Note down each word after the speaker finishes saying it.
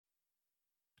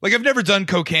Like, I've never done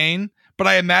cocaine, but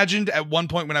I imagined at one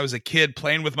point when I was a kid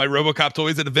playing with my Robocop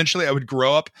toys that eventually I would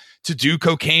grow up to do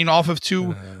cocaine off of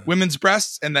two women's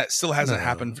breasts, and that still hasn't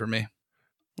happened for me.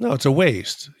 No, it's a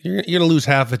waste. You're going to lose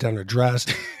half it down her dress.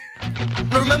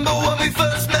 Remember when we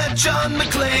first met John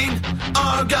McClane?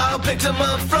 Argyle picked him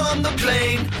up from the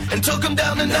plane and took him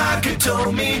down the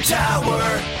Nakatomi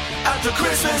Tower after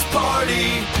Christmas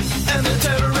party. And the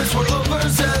terrorists were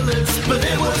overzealous, but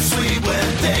it was sweet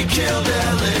when they killed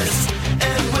Ellis.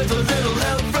 And with a little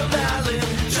help from Alan,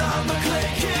 John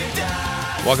McClane kicked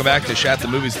out. Welcome back to Shat The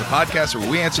Movies, the podcast where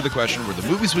we answer the question, were the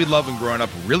movies we love when growing up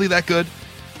really that good?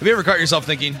 Have you ever caught yourself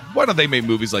thinking, why don't they make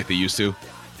movies like they used to?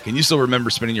 Can you still remember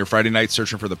spending your Friday night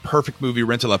searching for the perfect movie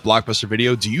rental at Blockbuster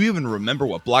Video? Do you even remember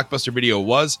what Blockbuster Video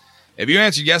was? If you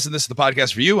answered yes, and this is the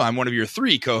podcast for you, I'm one of your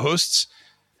three co-hosts.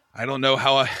 I don't know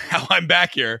how I'm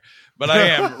back here, but I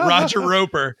am Roger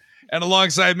Roeper. And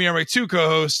alongside me are my two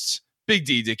co-hosts, Big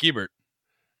D, Dick Ebert.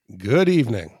 Good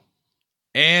evening.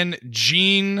 And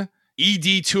Gene,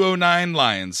 ED209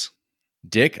 Lyons.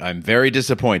 Dick, I'm very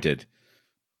disappointed.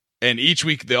 And each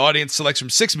week, the audience selects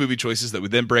from 6 movie choices that we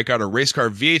then break out a race car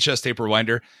VHS tape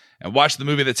rewinder and watch the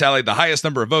movie that tallied the highest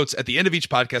number of votes. At the end of each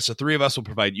podcast, the three of us will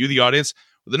provide you, the audience,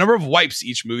 with the number of wipes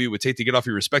each movie would take to get off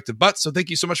your respective butts. So thank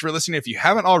you so much for listening. If you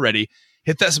haven't already,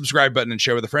 hit that subscribe button and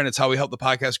share with a friend. It's how we help the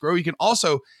podcast grow. You can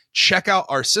also check out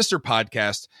our sister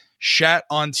podcast, Shat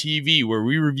on TV, where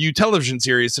we review television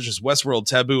series such as Westworld,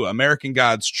 Taboo, American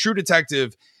Gods, True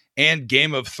Detective, and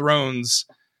Game of Thrones.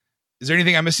 Is there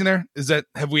anything I'm missing there?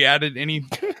 Have we added any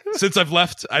since I've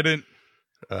left? I didn't.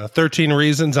 13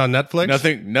 Reasons on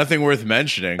Netflix. Nothing worth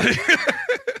mentioning.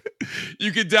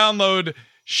 You can download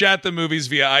Shat the Movies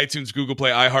via iTunes, Google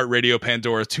Play, iHeartRadio,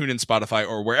 Pandora, TuneIn, Spotify,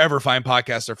 or wherever fine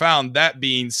podcasts are found. That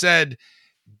being said,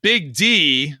 Big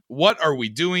D, what are we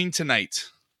doing tonight?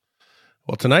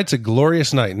 Well, tonight's a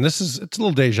glorious night, and it's a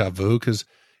little deja vu because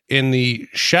in the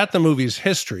Shat the Movies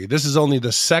history, this is only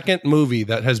the second movie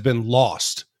that has been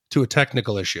lost to a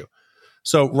technical issue.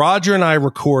 So Roger and I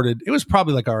recorded, it was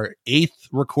probably like our 8th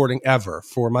recording ever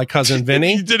for my cousin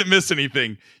Vinny. You didn't miss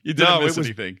anything.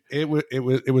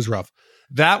 It was rough.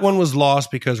 That one was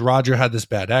lost because Roger had this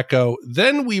bad echo.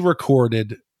 Then we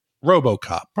recorded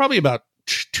Robocop probably about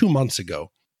 2 months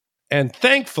ago. And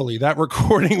thankfully that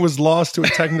recording was lost to a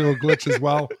technical glitch as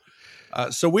well.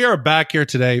 So we are back here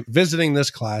today visiting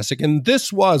this classic. And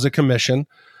this was a commission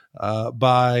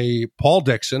by Paul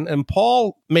Dixon, and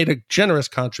Paul made a generous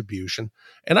contribution,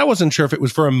 and I wasn't sure if it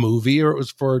was for a movie or it was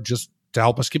for just to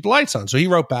help us keep the lights on. So he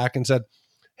wrote back and said,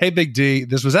 "Hey, Big D,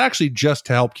 this was actually just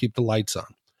to help keep the lights on.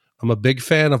 I'm a big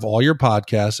fan of all your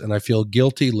podcasts, and I feel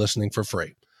guilty listening for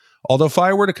free. Although if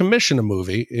I were to commission a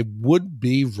movie, it would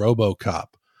be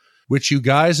Robocop, which you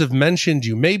guys have mentioned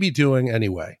you may be doing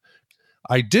anyway.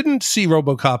 I didn't see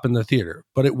Robocop in the theater,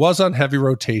 but it was on heavy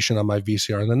rotation on my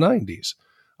VCR in the 90s.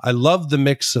 I love the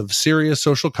mix of serious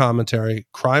social commentary,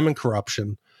 crime and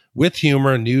corruption, with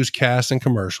humor, newscasts, and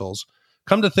commercials.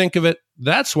 Come to think of it,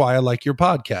 that's why I like your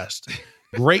podcast.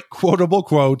 Great quotable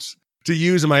quotes to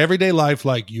use in my everyday life,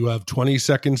 like, you have 20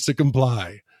 seconds to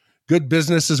comply. Good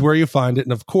business is where you find it.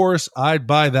 And of course, I'd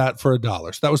buy that for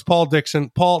 $1. So that was Paul Dixon.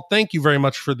 Paul, thank you very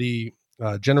much for the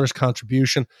generous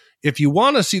contribution. If you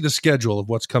want to see the schedule of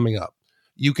what's coming up,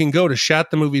 you can go to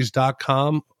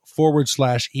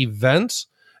shatthemovies.com/events.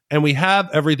 And we have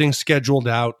everything scheduled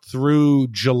out through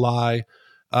July.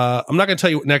 I'm not going to tell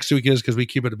you what next week is because we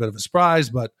keep it a bit of a surprise,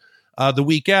 but the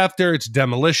week after, it's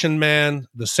Demolition Man,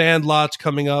 The Sandlot's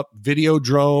coming up,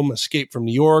 Videodrome, Escape from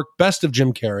New York, Best of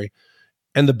Jim Carrey,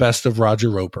 and the Best of Roger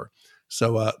Roeper.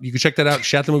 So you can check that out,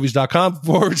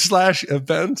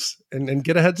 shatthemovies.com/events, and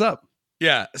get a heads up.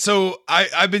 Yeah, so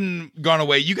I've been gone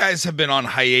away. You guys have been on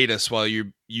hiatus while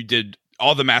you did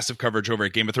all the massive coverage over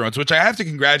at Game of Thrones, which I have to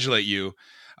congratulate you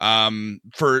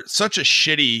for such a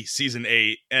shitty season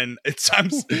 8. And I'm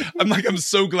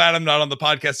so glad I'm not on the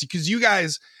podcast because you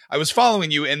guys, I was following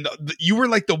you and you were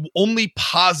like the only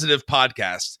positive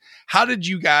podcast. How did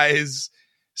you guys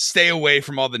stay away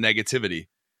from all the negativity?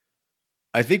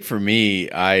 I think for me,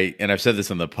 and I've said this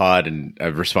on the pod and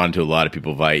I've responded to a lot of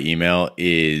people via email,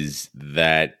 is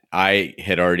that I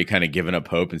had already kind of given up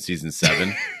hope in season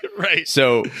 7. Right.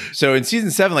 So in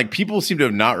season 7, like, people seem to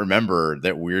have not remember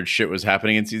that weird shit was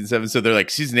happening in season 7. So they're like,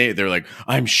 season 8, they're like,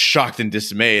 I'm shocked and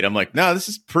dismayed. I'm like, no, this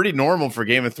is pretty normal for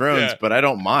Game of Thrones, but I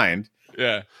don't mind.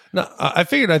 Yeah. No, I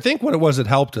think what it was that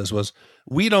helped us was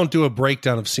we don't do a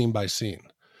breakdown of scene by scene.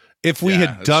 If we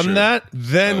had done that,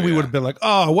 then we would have been like,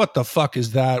 oh, what the fuck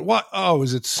is that? What? Oh,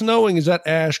 is it snowing? Is that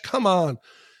ash? Come on.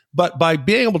 But by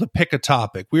being able to pick a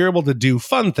topic, we were able to do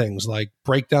fun things like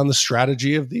break down the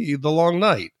strategy of the long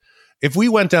night if we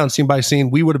went down scene by scene,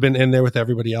 we would have been in there with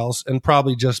everybody else and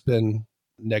probably just been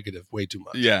negative way too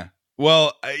much. Yeah.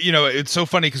 Well, it's so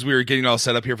funny because we were getting all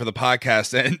set up here for the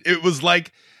podcast, and it was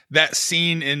like that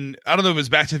scene in, I don't know if it was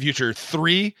Back to the Future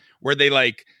 3, where they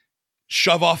like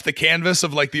shove off the canvas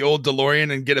of like the old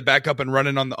DeLorean and get it back up and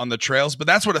running on the trails. But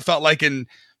that's what it felt like in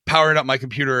powering up my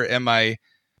computer and my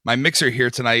mixer here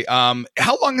tonight.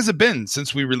 How long has it been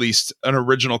since we released an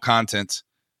original content,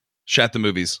 Shat the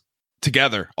Movies,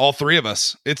 together, all three of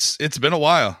us? It's been a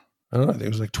while. I don't know. I think it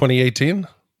was like 2018.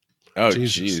 Oh,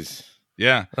 jeez.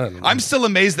 Yeah. I'm still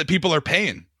amazed that people are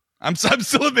paying. I'm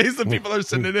still amazed that people are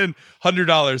sending in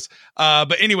 $100.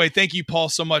 But anyway, thank you, Paul,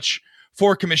 so much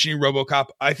for commissioning Robocop.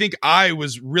 I think I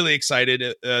was really excited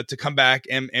to come back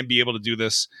and be able to do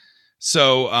this.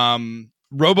 So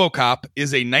Robocop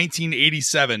is a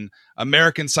 1987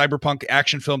 American cyberpunk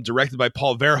action film directed by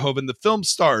Paul Verhoeven. The film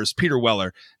stars Peter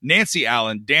Weller, Nancy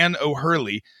Allen, Dan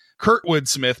O'Hurley, Kurtwood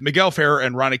Smith, Miguel Ferrer,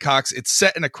 and Ronnie Cox. It's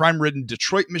set in a crime-ridden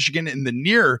Detroit, Michigan in the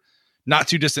near not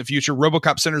too distant future.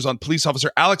 Robocop centers on police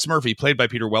officer Alex Murphy, played by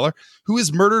Peter Weller, who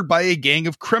is murdered by a gang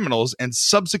of criminals and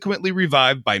subsequently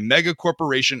revived by mega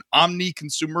corporation Omni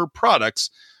Consumer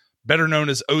Products, better known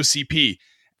as OCP.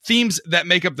 Themes that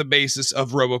make up the basis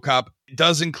of Robocop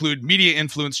does include media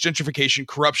influence, gentrification,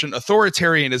 corruption,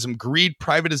 authoritarianism, greed,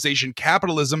 privatization,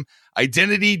 capitalism,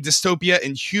 identity, dystopia,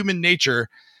 and human nature.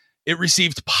 It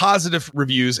received positive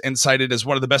reviews and cited as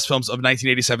one of the best films of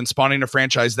 1987, spawning a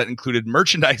franchise that included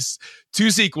merchandise, 2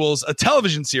 sequels, a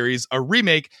television series, a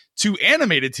remake, 2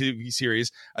 animated TV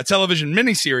series, a television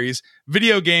miniseries,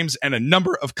 video games, and a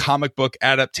number of comic book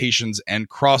adaptations and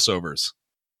crossovers.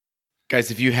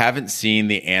 Guys, if you haven't seen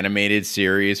the animated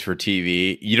series for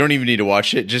TV, you don't even need to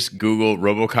watch it. Just Google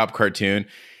RoboCop cartoon.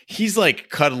 He's like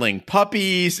cuddling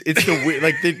puppies. It's the weird,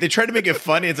 like they try to make it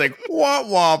funny. It's like womp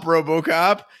womp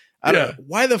RoboCop. I don't know.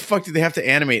 Why the fuck did they have to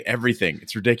animate everything?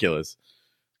 It's ridiculous.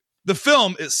 The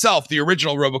film itself, the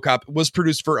original RoboCop, was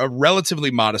produced for a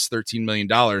relatively modest $13 million.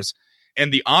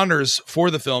 And the honors for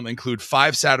the film include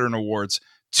 5 Saturn Awards,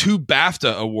 2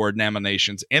 BAFTA Award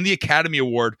nominations, and the Academy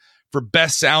Award for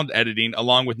Best Sound Editing,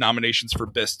 along with nominations for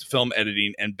Best Film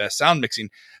Editing and Best Sound Mixing.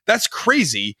 That's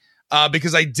crazy.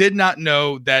 Because I did not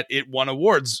know that it won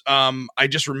awards. I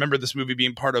just remember this movie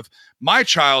being part of my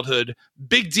childhood.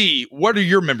 Big D, what are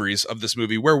your memories of this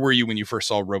movie? Where were you when you first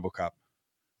saw RoboCop?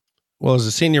 Well, as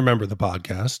a senior member of the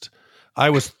podcast,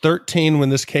 I was 13 when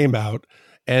this came out,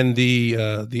 and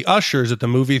the ushers at the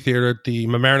movie theater at the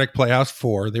Mamaroneck Playhouse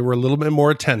 4, they were a little bit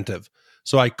more attentive.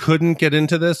 So I couldn't get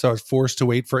into this. I was forced to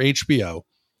wait for HBO,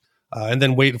 and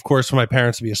then wait, of course, for my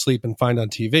parents to be asleep and find on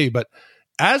TV. But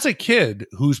as a kid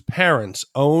whose parents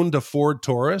owned a Ford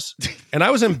Taurus, and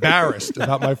I was embarrassed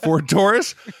about my Ford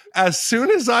Taurus, as soon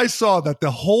as I saw that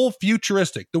the whole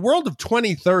futuristic, the world of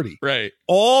 2030, right,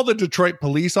 all the Detroit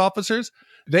police officers,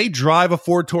 they drive a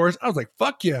Ford Taurus, I was like,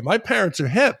 fuck yeah, my parents are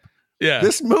hip. Yeah.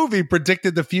 This movie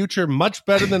predicted the future much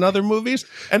better than other movies,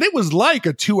 and it was like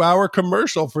a 2-hour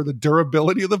commercial for the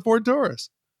durability of the Ford Taurus.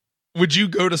 Would you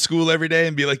go to school every day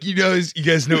and be like, you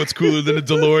guys know what's cooler than a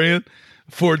DeLorean?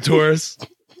 Ford Taurus.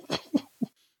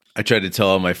 I tried to tell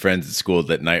all my friends at school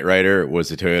that Knight Rider was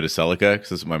a Toyota Celica because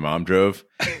that's what my mom drove.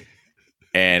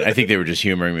 And I think they were just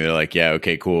humoring me. They're like, yeah,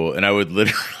 okay, cool. And I would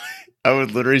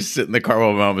literally sit in the car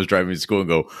while my mom was driving me to school and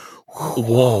go,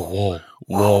 whoa.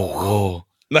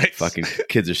 Nice. Fucking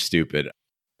kids are stupid.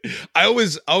 I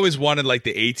always wanted like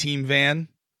the A-Team van.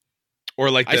 Or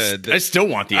like I still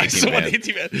want the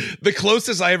A-Team van. The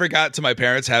closest I ever got to my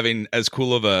parents having as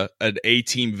cool of an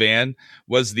A-Team van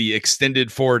was the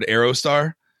extended Ford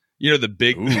Aerostar. You know, the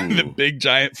big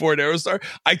giant Ford Aerostar.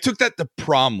 I took that to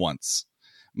prom once.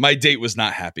 My date was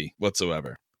not happy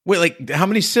whatsoever. Wait, like how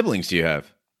many siblings do you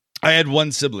have? I had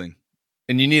 1 sibling.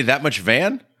 And you needed that much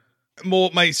van? Well,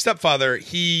 my stepfather,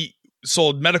 he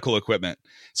sold medical equipment.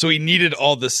 So he needed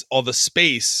all the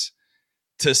space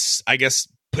to, I guess,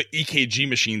 put EKG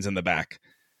machines in the back.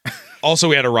 Also,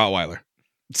 we had a Rottweiler.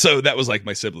 So that was like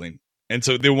my sibling. And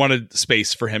so they wanted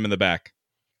space for him in the back.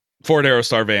 Ford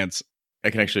Aerostar vans. I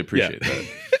can actually appreciate that.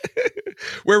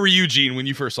 Where were you, Gene, when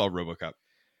you first saw RoboCop?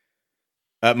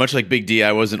 Much like Big D,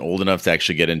 I wasn't old enough to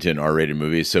actually get into an R-rated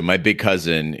movie. So my big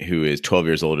cousin, who is 12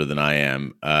 years older than I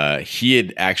am,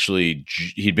 he'd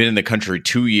been in the country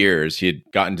 2 years. He had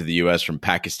gotten to the U.S. from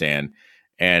Pakistan.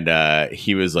 And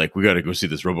he was like, we got to go see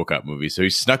this RoboCop movie. So he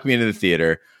snuck me into the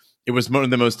theater. It was one of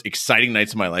the most exciting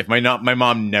nights of my life. My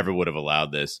mom never would have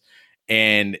allowed this.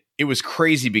 And it was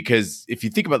crazy because if you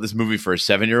think about this movie for a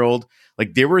 7-year-old,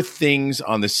 like there were things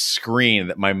on the screen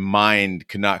that my mind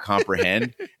could not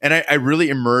comprehend. And I really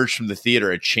emerged from the theater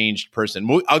a changed person.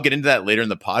 I'll get into that later in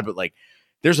the pod, but like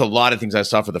there's a lot of things I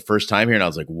saw for the first time here, and I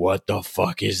was like, what the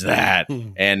fuck is that?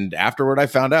 And afterward, I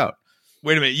found out.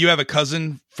 Wait a minute. You have a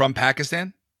cousin from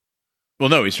Pakistan? Well,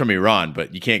 no, he's from Iran,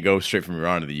 but you can't go straight from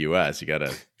Iran to the U.S. You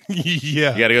gotta,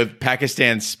 Yeah. you gotta go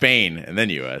Pakistan, Spain, and then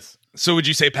U.S. So would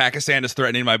you say Pakistan is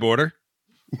threatening my border?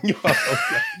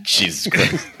 Jesus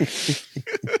Christ.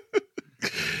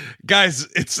 Guys,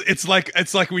 it's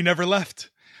like we never left.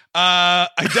 I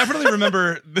definitely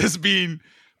remember this being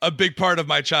a big part of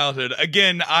my childhood.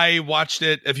 Again, I watched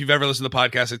it. If you've ever listened to the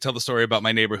podcast, I tell the story about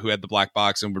my neighbor who had the black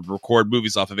box and would record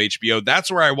movies off of HBO. That's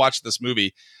where I watched this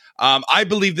movie. I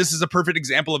believe this is a perfect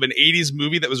example of an 80s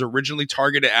movie that was originally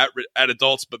targeted at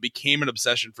adults, but became an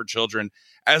obsession for children.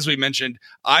 As we mentioned,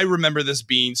 I remember this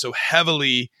being so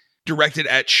heavily directed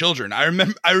at children. I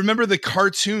remember the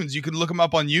cartoons. You can look them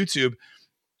up on YouTube.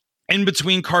 In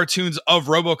between cartoons of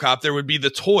Robocop, there would be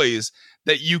the toys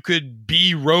that you could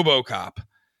be Robocop.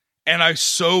 And I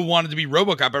so wanted to be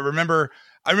Robocop. I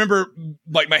remember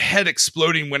like my head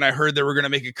exploding when I heard they were going to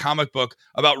make a comic book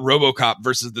about Robocop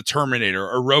versus the Terminator,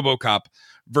 or Robocop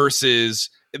versus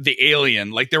the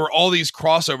Alien. Like, there were all these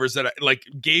crossovers that like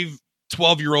gave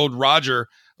 12-year-old Roger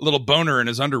a little boner in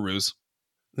his underoos.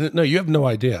 No, you have no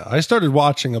idea. I started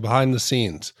watching a behind the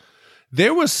scenes.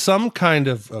 There was some kind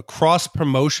of a cross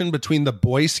promotion between the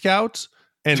Boy Scouts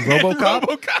and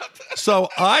Robocop. So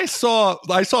I saw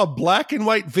a black and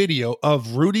white video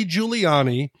of Rudy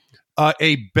Giuliani,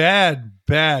 a bad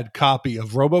copy of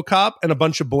Robocop, and a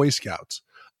bunch of Boy Scouts.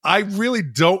 I really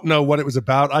don't know what it was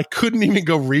about. I couldn't even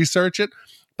go research it,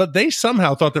 but they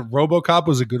somehow thought that Robocop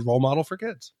was a good role model for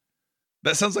kids.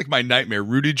 That sounds like my nightmare.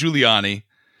 Rudy Giuliani,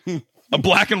 a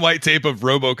black and white tape of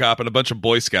Robocop, and a bunch of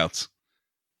Boy Scouts.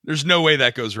 There's no way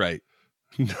that goes right.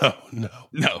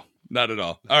 No, not at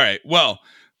all. All right. Well,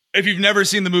 if you've never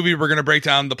seen the movie, we're going to break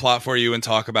down the plot for you and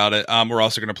talk about it. We're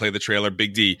also going to play the trailer.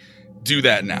 Big D, do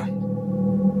that now.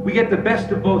 We get the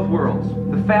best of both worlds.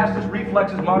 The fastest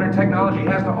reflexes modern technology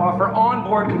has to offer,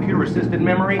 onboard computer-assisted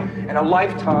memory, and a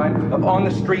lifetime of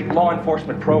on-the-street law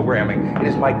enforcement programming. It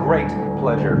is my great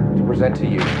pleasure to present to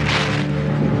you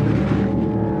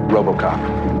Robocop.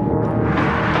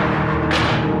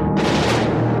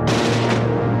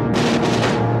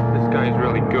 This guy's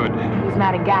really good. He's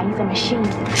not a guy, he's a machine.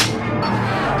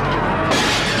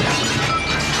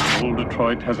 Old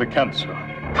Detroit has a cancer.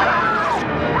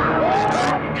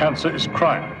 Cancer is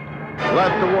crime.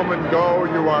 Let the woman go.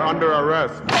 You are under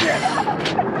arrest.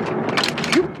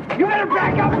 You better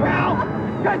back up,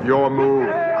 pal! Your move,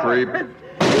 creep.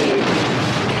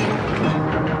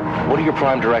 What are your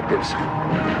prime directives?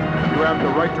 You have the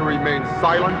right to remain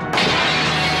silent.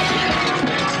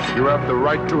 You have the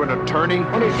right to an attorney.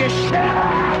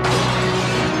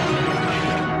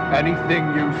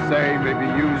 Anything you say may be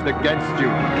used against you.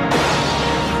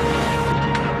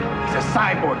 He's a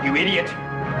cyborg, you idiot.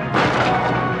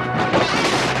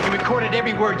 He recorded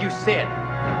every word you said.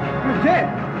 You're dead.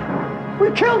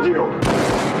 We killed you.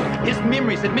 His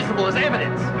memory's admissible as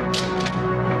evidence.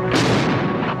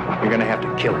 You're gonna have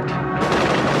to kill it.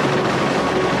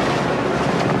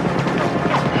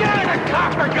 Get out of the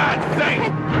car, for God's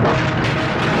sake!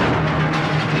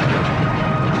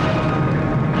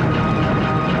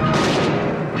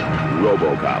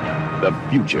 Robocop, the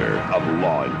future of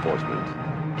law enforcement.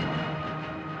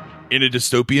 In a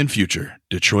dystopian future,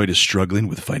 Detroit is struggling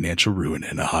with financial ruin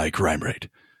and a high crime rate.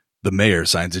 The mayor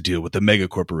signs a deal with the mega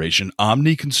corporation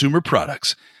Omni Consumer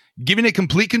Products, giving it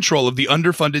complete control of the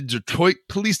underfunded Detroit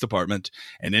Police Department,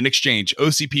 and in exchange,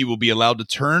 OCP will be allowed to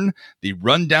turn the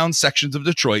rundown sections of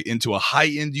Detroit into a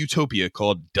high-end utopia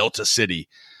called Delta City.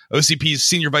 OCP's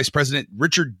Senior Vice President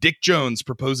Richard Dick Jones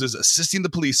proposes assisting the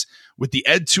police with the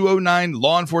Ed 209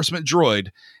 law enforcement droid,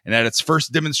 and at its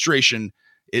first demonstration,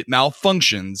 it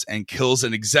malfunctions and kills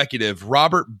an executive.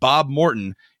 Robert Bob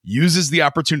Morton uses the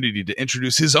opportunity to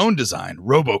introduce his own design,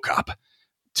 Robocop.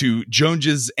 To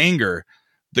Jones's anger,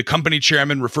 the company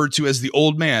chairman, referred to as the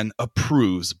Old Man,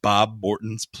 approves Bob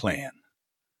Morton's plan.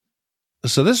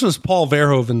 So this was Paul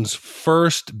Verhoeven's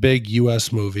first big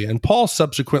U.S. movie, and Paul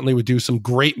subsequently would do some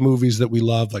great movies that we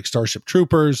love, like Starship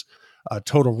Troopers,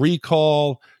 Total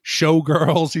Recall,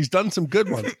 Showgirls. He's done some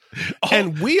good ones.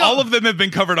 all of them have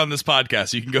been covered on this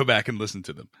podcast. You can go back and listen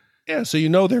to them. Yeah, so you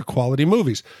know they're quality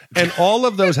movies. And all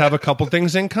of those have a couple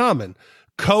things in common.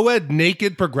 Co-ed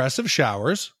naked progressive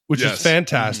showers, which is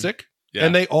fantastic. Mm-hmm. Yeah.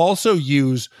 And they also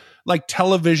use like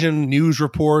television news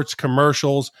reports,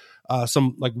 commercials,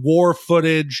 some like war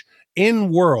footage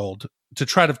in world to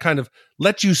try to kind of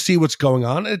let you see what's going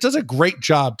on. And it does a great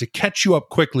job to catch you up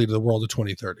quickly to the world of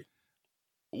 2030.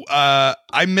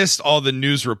 I missed all the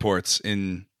news reports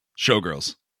in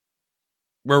Showgirls.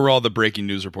 Where were all the breaking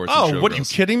news reports? Oh, what, are you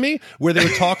kidding me? Where they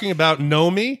were talking about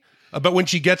Nomi, about when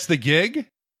she gets the gig.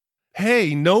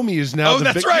 Hey, Nomi is now the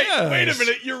that's big... right. Yes. Wait a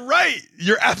minute. You're right.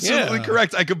 You're absolutely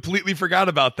correct. I completely forgot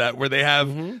about that, where they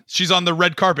have... She's on the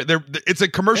red carpet. It's a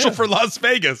commercial for Las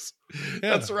Vegas.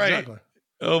 Yeah, that's right. Exactly.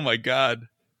 Oh, my God.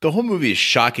 The whole movie is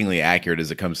shockingly accurate as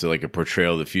it comes to like a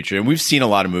portrayal of the future. And we've seen a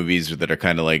lot of movies that are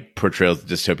kind of like portrayals of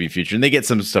the dystopian future, and they get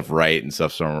some stuff right and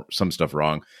some stuff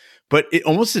wrong. But it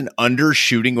almost an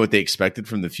undershooting what they expected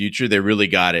from the future. They really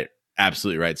got it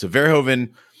absolutely right. So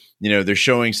Verhoeven, they're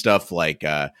showing stuff like,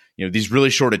 these really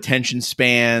short attention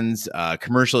spans,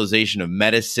 commercialization of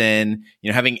medicine,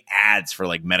 having ads for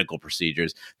like medical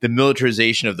procedures, the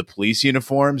militarization of the police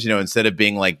uniforms, instead of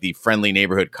being like the friendly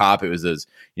neighborhood cop, it was those,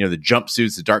 the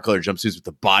jumpsuits, the dark colored jumpsuits with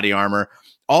the body armor.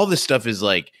 All this stuff is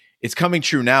like, it's coming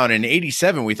true now. And in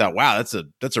 87, we thought, wow,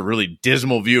 that's a really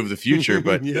dismal view of the future,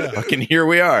 but fucking here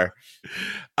we are.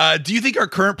 Do you think our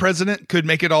current president could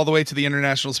make it all the way to the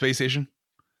International Space Station?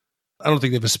 I don't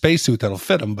think they have a spacesuit that'll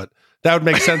fit them, but that would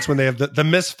make sense when they have the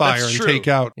misfire and take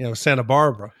out, Santa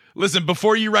Barbara. Listen,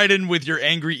 before you write in with your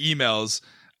angry emails,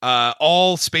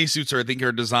 all spacesuits are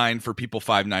designed for people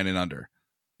 5'9" and under.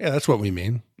 Yeah, that's what we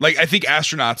mean. Like, I think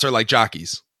astronauts are like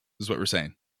jockeys, is what we're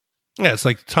saying. Yeah, it's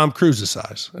like Tom Cruise's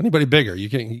size. Anybody bigger, you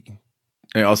can't.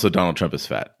 And also, Donald Trump is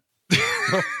fat.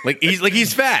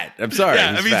 he's fat. I'm sorry.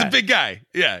 Yeah, he's a big guy.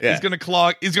 Yeah, he's gonna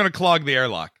clog the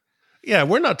airlock. Yeah,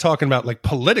 we're not talking about like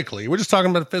politically. We're just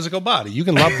talking about a physical body. You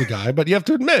can love the guy, but you have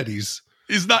to admit he's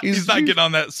not getting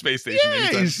on that space station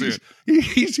anytime soon.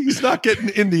 He's not getting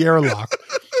in the airlock.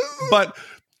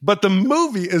 But the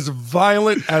movie is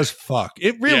violent as fuck.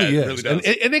 It really is. Really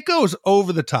does. And it goes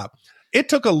over the top. It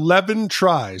took 11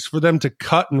 tries for them to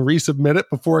cut and resubmit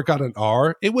it before it got an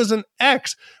R. It was an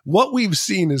X. What we've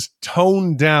seen is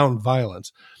toned down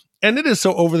violence. And it is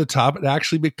so over the top, it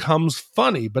actually becomes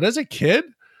funny. But as a kid,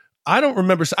 I don't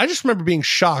remember. I just remember being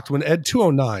shocked when Ed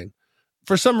 209,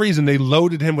 for some reason, they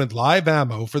loaded him with live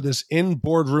ammo for this in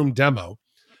boardroom demo.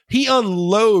 He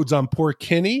unloads on poor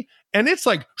Kinney, and it's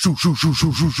like, shoo, shoo, shoo,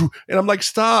 shoo, shoo, shoo. And I'm like,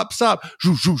 stop,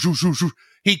 shoo, shoo, shoo, shoo, shoo.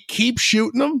 He keeps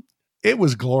shooting them. It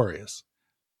was glorious.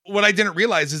 What I didn't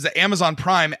realize is that Amazon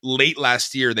Prime, late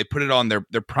last year, they put it on their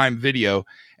Prime Video,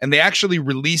 and they actually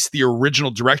released the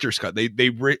original director's cut. They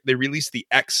released the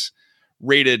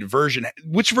X-rated version.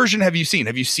 Which version have you seen?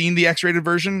 Have you seen the X-rated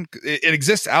version? It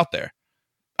exists out there.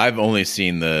 I've only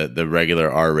seen the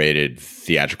regular R-rated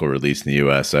theatrical release in the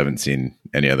U.S. I haven't seen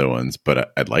any other ones,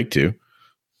 but I'd like to.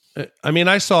 I mean,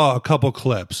 I saw a couple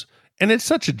clips, and it's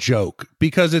such a joke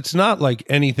because it's not like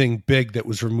anything big that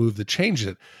was removed that changed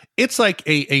it. It's like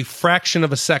a fraction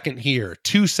of a second here,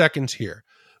 2 seconds here.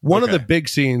 One of the big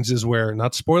scenes is where,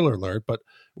 not spoiler alert, but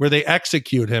where they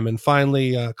execute him, and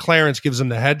finally Clarence gives him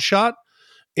the headshot.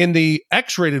 In the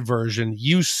X-rated version,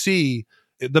 you see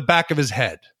the back of his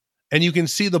head, and you can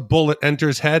see the bullet enter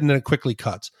his head, and then it quickly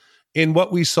cuts. In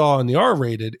what we saw in the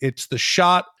R-rated, it's the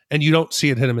shot, and you don't see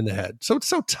it hit him in the head. So it's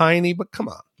so tiny, but come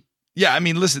on. Yeah, I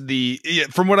mean, listen.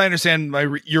 From what I understand,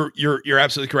 you're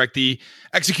absolutely correct. The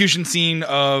execution scene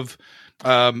of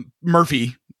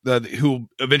Murphy, who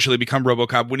eventually become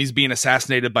RoboCop, when he's being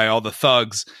assassinated by all the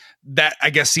thugs, that I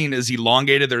guess scene is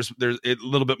elongated. There's a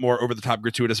little bit more over the top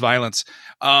gratuitous violence.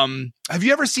 Have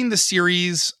you ever seen the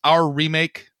series Our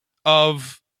Remake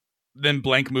of Then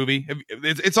Blank Movie?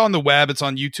 It's on the web. It's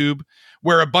on YouTube,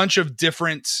 where a bunch of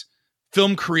different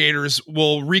film creators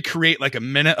will recreate like a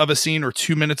minute of a scene or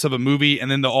 2 minutes of a movie, and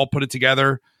then they'll all put it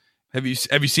together. Have you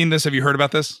seen this? Have you heard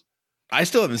about this? I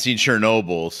still haven't seen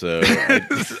Chernobyl, so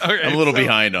I'm a little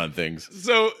behind on things.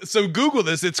 So Google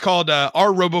this. It's called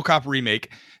Our RoboCop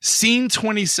Remake, Scene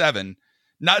 27.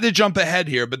 Not to jump ahead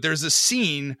here, but there's a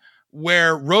scene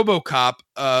where RoboCop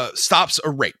stops a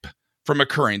rape from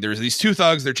occurring. There's these two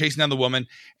thugs. They're chasing down the woman,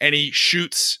 and he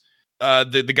shoots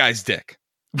the guy's dick.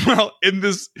 Well, in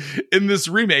this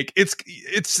remake, it's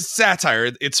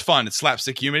satire. It's fun. It's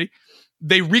slapstick humor.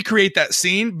 They recreate that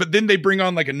scene, but then they bring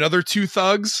on like another two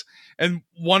thugs, and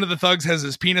one of the thugs has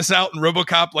his penis out, and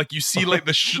RoboCop, like you see like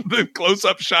the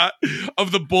close-up shot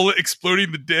of the bullet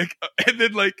exploding the dick, and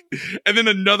then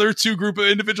another two group of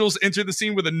individuals enter the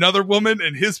scene with another woman,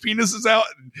 and his penis is out,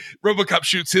 and RoboCop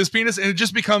shoots his penis, and it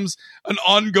just becomes an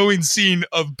ongoing scene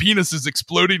of penises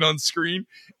exploding on screen.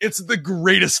 It's the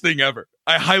greatest thing ever.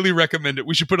 I highly recommend it.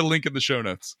 We should put a link in the show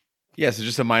notes. Yeah, so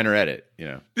just a minor edit,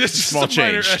 It's just small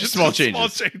change. Small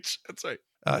change. That's right.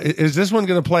 Is this one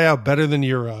going to play out better than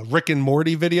your Rick and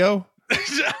Morty video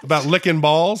about licking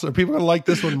balls? Are people going to like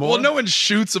this one more? Well, no one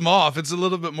shoots them off. It's a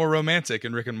little bit more romantic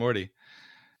in Rick and Morty.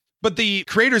 But the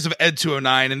creators of Ed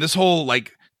 209 and this whole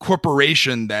like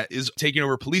corporation that is taking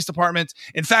over police departments.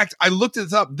 In fact, I looked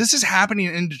this up. This is happening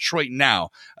in Detroit now.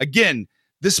 Again,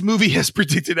 this movie has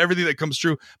predicted everything that comes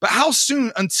true. But how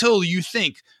soon until you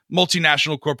think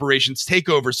multinational corporations take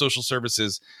over social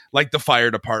services like the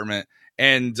fire department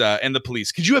and the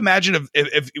police? Could you imagine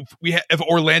if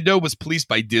Orlando was policed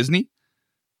by Disney?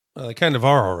 Well, they kind of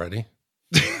are already.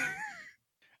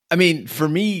 I mean, for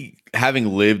me,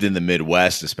 having lived in the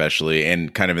Midwest, especially,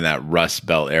 and kind of in that Rust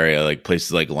Belt area, like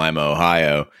places like Lima,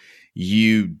 Ohio,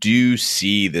 you do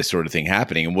see this sort of thing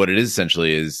happening. And what it is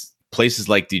essentially is places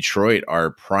like Detroit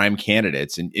are prime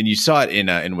candidates. And you saw it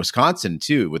in Wisconsin,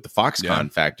 too, with the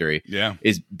Foxconn factory. Yeah.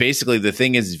 Is basically the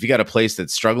thing is if you got a place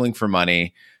that's struggling for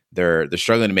money, they're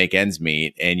struggling to make ends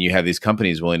meet, and you have these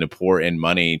companies willing to pour in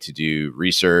money to do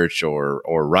research or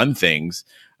run things,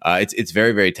 it's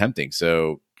very, very tempting.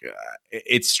 So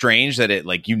it's strange that it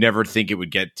like you never think it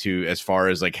would get to as far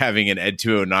as like having an Ed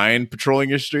 209 patrolling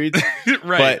your streets.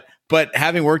 Right. But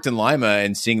having worked in Lima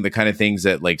and seeing the kind of things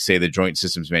that like say the Joint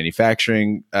Systems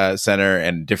Manufacturing Center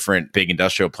and different big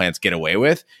industrial plants get away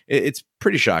with, it's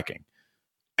pretty shocking.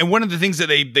 And one of the things that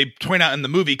they point out in the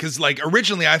movie, because like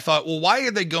originally I thought, well, why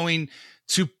are they going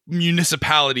to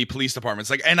municipality police departments?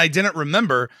 Like, and I didn't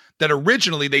remember that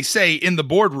originally they say in the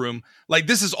boardroom, like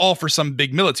this is all for some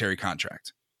big military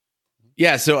contract.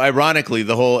 Yeah, so ironically,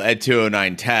 the whole Ed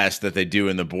 209 test that they do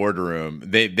in the boardroom,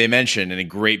 they mention in a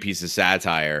great piece of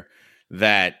satire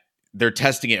that they're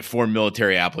testing it for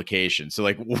military application. So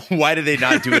like, why do they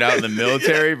not do it out in the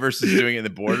military versus doing it in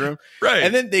the boardroom? Right.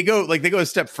 And then they go a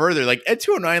step further. Like Ed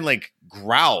 209 like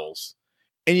growls.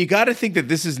 And you got to think that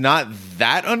this is not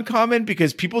that uncommon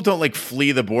because people don't like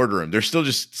flee the boardroom. They're still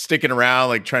just sticking around,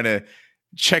 like trying to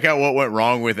check out what went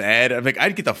wrong with Ed. I'm like,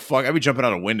 I'd be jumping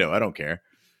out a window. I don't care.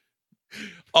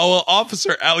 Oh, well,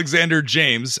 Officer Alexander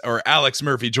James, or Alex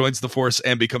Murphy, joins the force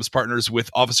and becomes partners with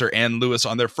Officer Ann Lewis.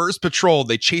 On their first patrol,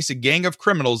 they chase a gang of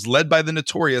criminals led by the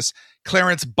notorious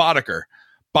Clarence Boddicker.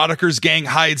 Boddicker's gang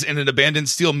hides in an abandoned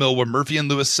steel mill where Murphy and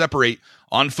Lewis separate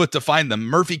on foot to find them.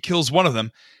 Murphy kills one of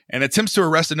them and attempts to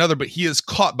arrest another, but he is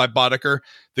caught by Boddicker.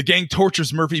 The gang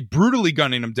tortures Murphy, brutally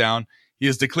gunning him down. He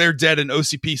is declared dead, and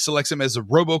OCP selects him as a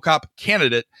Robocop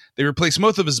candidate. They replace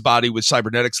most of his body with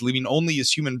cybernetics, leaving only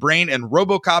his human brain, and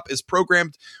Robocop is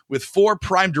programmed with 4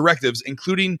 prime directives,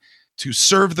 including to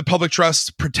serve the public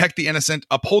trust, protect the innocent,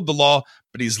 uphold the law,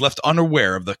 but he's left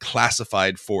unaware of the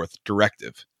classified 4th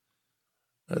directive.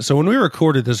 So when we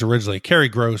recorded this originally, Kerry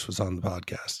Gross was on the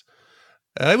podcast.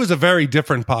 It was a very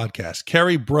different podcast.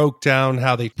 Kerry broke down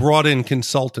how they brought in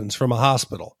consultants from a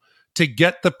hospital to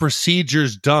get the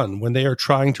procedures done when they are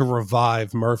trying to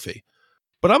revive Murphy.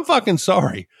 But I'm fucking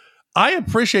sorry. I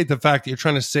appreciate the fact that you're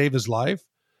trying to save his life,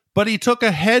 but he took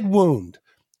a head wound.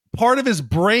 Part of his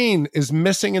brain is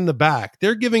missing in the back.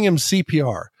 They're giving him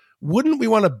CPR. Wouldn't we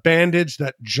want to bandage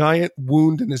that giant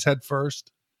wound in his head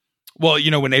first? Well, you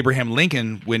know, when Abraham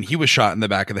Lincoln, when he was shot in the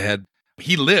back of the head,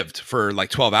 he lived for like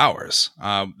 12 hours.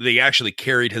 They actually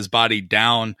carried his body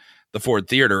down the Ford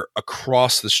Theater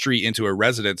across the street into a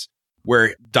residence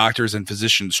where doctors and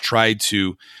physicians tried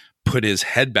to put his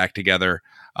head back together.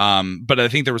 But I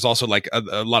think there was also like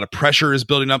a lot of pressure is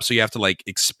building up. So you have to like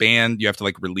expand, you have to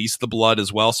like release the blood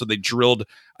as well. So they drilled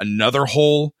another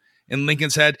hole in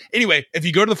Lincoln's head. Anyway, if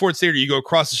you go to the Ford Theater, you go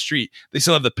across the street, they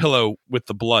still have the pillow with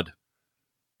the blood.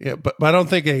 Yeah, but I don't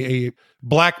think a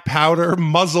black powder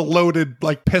muzzle-loaded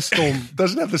like pistol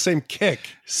doesn't have the same kick.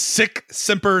 Sic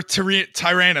semper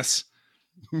tyrannis.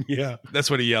 Yeah, that's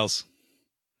what he yells.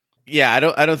 Yeah, I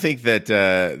don't think that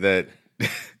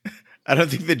I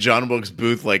don't think that John Wilkes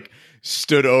Booth like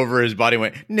stood over his body and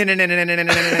went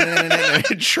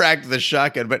and tracked the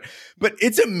shotgun. But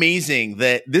it's amazing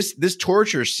that this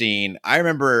torture scene, I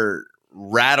remember,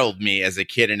 rattled me as a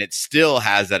kid, and it still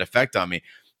has that effect on me.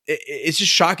 It's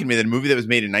just shocking to me that a movie that was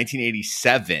made in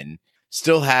 1987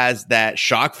 still has that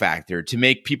shock factor to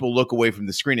make people look away from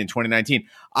the screen in 2019.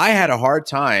 I had a hard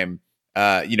time,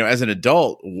 as an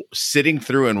adult, sitting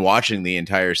through and watching the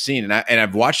entire scene, and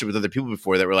I've watched it with other people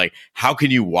before that were like, "How can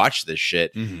you watch this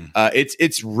shit?" Mm-hmm.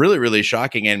 It's really, really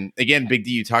shocking. And again, Big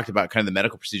D, you talked about kind of the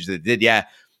medical procedures they did. Yeah,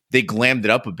 they glammed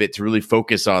it up a bit to really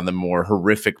focus on the more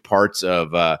horrific parts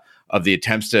of the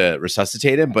attempts to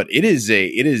resuscitate him. But it's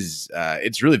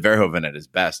really Verhoeven at his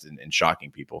best in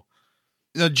shocking people.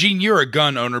 Now, Gene, you're a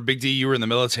gun owner. Big D, you were in the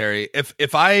military.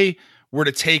 If I were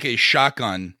to take a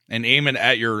shotgun and aim it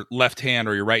at your left hand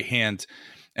or your right hand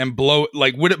and blow,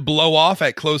 like, would it blow off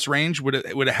at close range? Would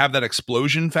it have that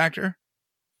explosion factor?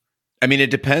 I mean,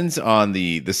 it depends on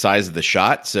the size of the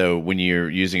shot. So when you're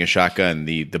using a shotgun,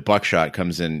 the buckshot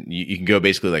comes in, you can go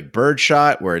basically like bird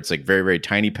shot, where it's like very, very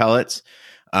tiny pellets.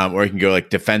 or you can go like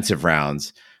defensive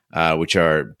rounds, which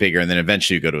are bigger, and then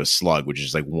eventually you go to a slug, which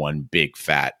is like one big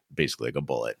fat, basically like a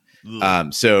bullet.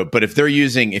 But if they're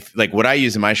using, like what I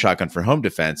use in my shotgun for home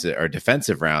defense are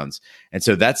defensive rounds, and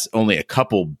so that's only a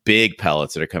couple big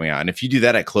pellets that are coming out. And if you do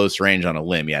that at close range on a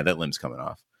limb, that limb's coming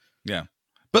off. Yeah.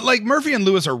 But like Murphy and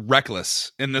Lewis are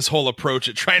reckless in this whole approach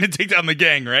at trying to take down the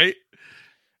gang, right?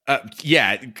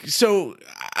 Yeah. So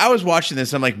I was watching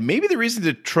this. I'm like, maybe the reason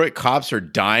Detroit cops are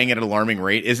dying at an alarming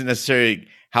rate isn't necessarily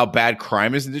how bad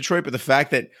crime is in Detroit, but the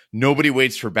fact that nobody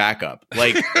waits for backup.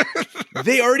 Like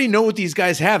they already know what these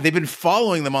guys have. They've been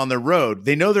following them on the road.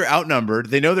 They know they're outnumbered.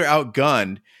 They know they're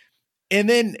outgunned. And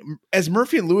then as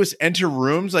Murphy and Lewis enter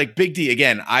rooms, like Big D,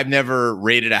 again, I've never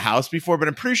raided a house before, but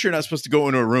I'm pretty sure you're not supposed to go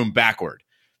into a room backward.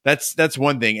 That's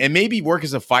one thing. And maybe work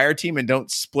as a fire team and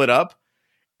don't split up.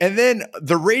 And then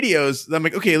the radios, I'm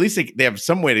like, okay, at least they have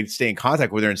some way to stay in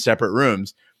contact with her in separate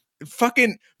rooms.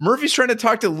 Fucking Murphy's trying to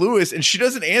talk to Lewis and she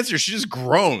doesn't answer. She just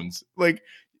groans. Like,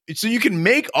 so you can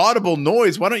make audible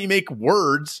noise. Why don't you make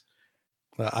words?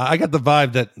 I got the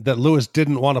vibe that Lewis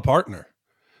didn't want a partner.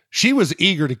 She was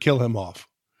eager to kill him off.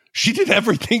 She did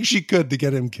everything she could to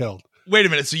get him killed. Wait a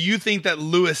minute. So you think that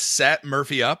Lewis set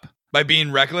Murphy up by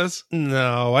being reckless?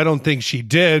 No, I don't think she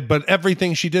did, but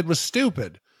everything she did was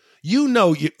stupid.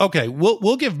 Okay,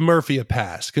 we'll give Murphy a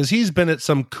pass because he's been at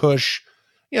some cush,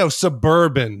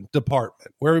 suburban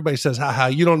department where everybody says, haha,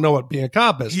 you don't know what being a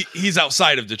cop is. He's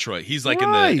outside of Detroit. He's like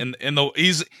right.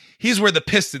 he's where the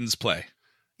Pistons play.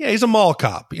 Yeah, he's a mall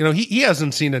cop. He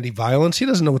hasn't seen any violence. He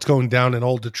doesn't know what's going down in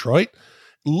old Detroit.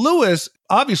 Lewis,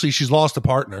 obviously she's lost a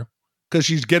partner because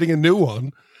she's getting a new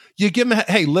one. You give him,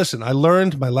 hey, listen, I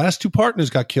learned my last two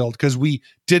partners got killed because we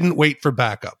didn't wait for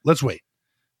backup. Let's wait.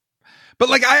 But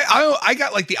like I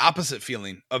got like the opposite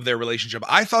feeling of their relationship.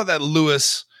 I thought that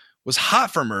Lewis was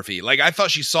hot for Murphy. Like I thought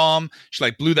she saw him. She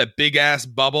like blew that big ass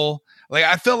bubble. Like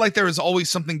I felt like there was always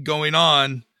something going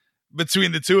on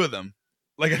between the two of them.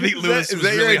 Like I think Lewis was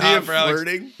really hot for Alex.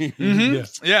 Flirting?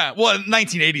 Mm-hmm. Yeah. Well,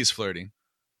 1980s flirting.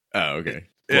 Oh, okay.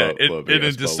 Yeah, in a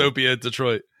dystopia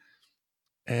Detroit.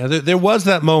 And there was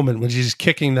that moment when she's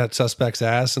kicking that suspect's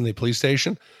ass in the police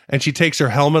station and she takes her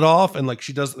helmet off and like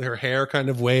she does her hair kind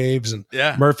of waves and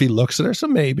Murphy looks at her. So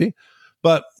maybe,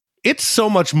 but it's so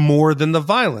much more than the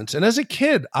violence. And as a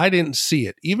kid, I didn't see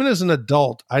it. Even as an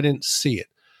adult, I didn't see it.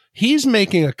 He's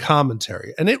making a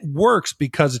commentary and it works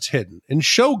because it's hidden. In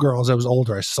Showgirls, I was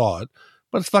older, I saw it,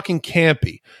 but it's fucking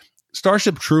campy.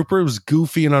 Starship Trooper was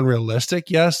goofy and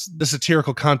unrealistic. Yes, the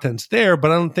satirical content's there,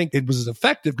 but I don't think it was as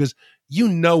effective because you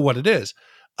know what it is.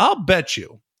 I'll bet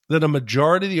you that a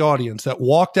majority of the audience that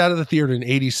walked out of the theater in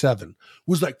 87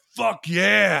 was like, fuck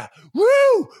yeah,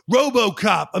 woo,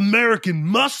 Robocop, American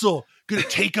muscle, gonna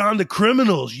take on the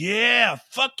criminals. Yeah,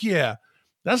 fuck yeah.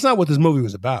 That's not what this movie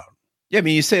was about. Yeah, I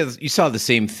mean, you saw the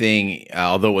same thing,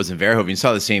 although it wasn't Verhoeven. You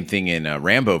saw the same thing in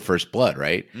Rambo: First Blood,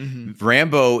 right? Mm-hmm.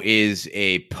 Rambo is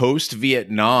a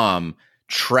post-Vietnam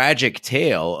tragic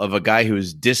tale of a guy who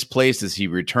is displaced as he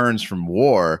returns from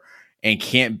war and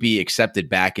can't be accepted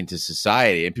back into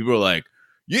society. And people are like,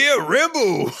 "Yeah,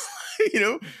 Rambo,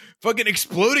 fucking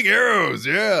exploding arrows,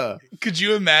 yeah." Could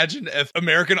you imagine if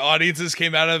American audiences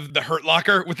came out of the Hurt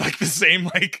Locker with like the same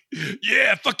like,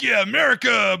 yeah, fuck yeah,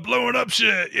 America, blowing up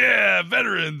shit, yeah,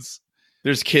 veterans.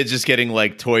 There's kids just getting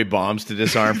like toy bombs to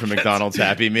disarm from McDonald's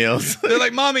Happy Meals. They're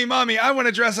like, mommy, I want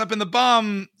to dress up in the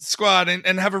bomb squad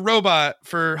and have a robot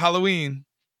for Halloween.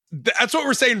 That's what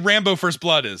we're saying Rambo First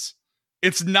Blood is.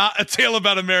 It's not a tale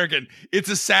about American. It's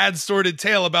a sad, sordid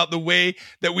tale about the way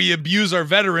that we abuse our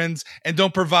veterans and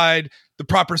don't provide the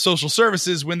proper social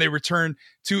services when they return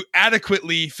to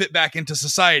adequately fit back into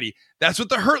society. That's what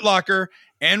the Hurt Locker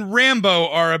and Rambo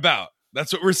are about.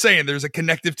 That's what we're saying. There's a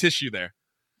connective tissue there.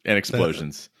 And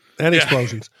explosions. And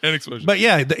explosions. And explosions. But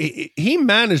yeah, he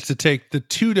managed to take the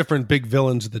two different big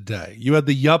villains of the day. You had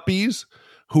the yuppies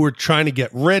who were trying to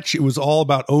get rich. It was all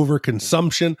about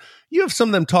overconsumption. You have some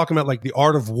of them talking about like the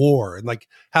art of war and like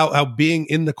how being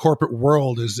in the corporate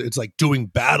world it's like doing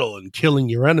battle and killing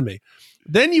your enemy.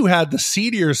 Then you had the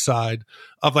seedier side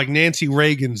of like Nancy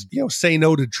Reagan's, say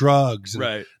no to drugs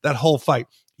and that whole fight.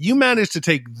 You managed to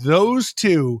take those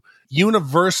two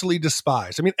universally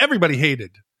despised. I mean, everybody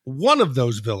hated one of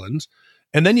those villains.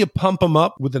 And then you pump them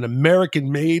up with an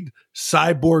American-made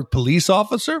cyborg police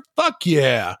officer. Fuck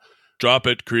yeah. Drop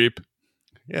it, creep.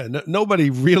 Yeah, nobody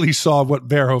really saw what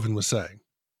Verhoeven was saying.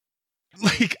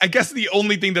 Like, I guess the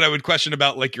only thing that I would question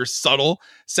about like your subtle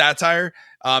satire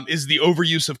is the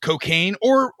overuse of cocaine,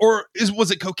 or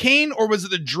was it cocaine or was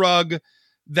it the drug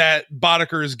that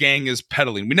Boddicker's gang is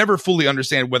peddling? We never fully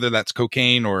understand whether that's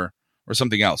cocaine or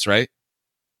something else, right?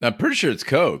 I'm pretty sure it's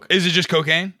coke. Is it just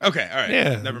cocaine? Okay, all right.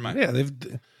 Yeah, never mind. Yeah,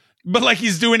 But like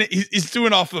he's doing it. He's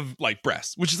doing off of like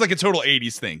breasts, which is like a total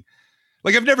 80s thing.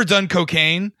 Like I've never done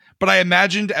cocaine, but I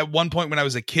imagined at one point when I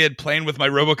was a kid playing with my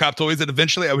Robocop toys that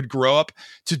eventually I would grow up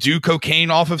to do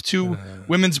cocaine off of two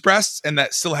women's breasts, and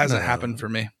that still hasn't happened for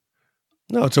me.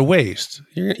 No, it's a waste.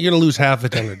 You're gonna lose half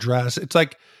it on a dress. It's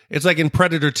like in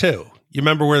Predator 2. You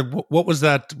remember what was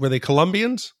that? Were they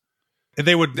Colombians? And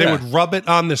they would rub it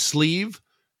on the sleeve,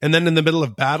 and then in the middle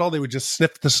of battle they would just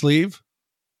sniff the sleeve.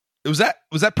 Was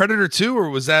that Predator 2 or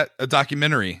was that a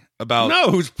documentary about? No,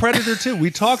 it was Predator 2. We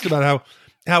talked about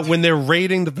how when they're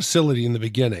raiding the facility in the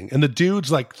beginning, and the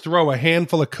dudes like throw a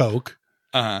handful of coke,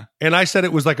 and I said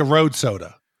it was like a road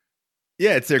soda.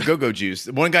 Yeah, it's their go-go juice.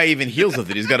 One guy even heals with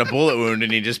it. He's got a bullet wound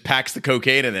and he just packs the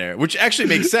cocaine in there, which actually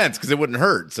makes sense because it wouldn't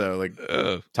hurt. So, like,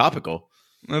 topical.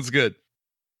 That's good.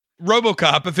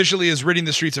 Robocop officially is ridding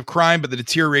the streets of crime, but the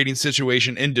deteriorating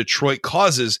situation in Detroit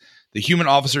causes the human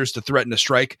officers to threaten a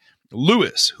strike.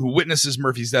 Lewis, who witnesses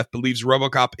Murphy's death, believes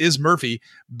Robocop is Murphy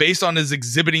based on his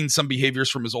exhibiting some behaviors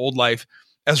from his old life.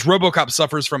 As Robocop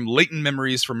suffers from latent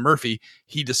memories from Murphy,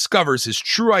 he discovers his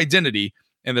true identity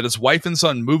and that his wife and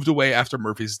son moved away after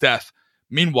Murphy's death.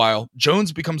 Meanwhile,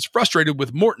 Jones becomes frustrated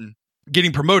with Morton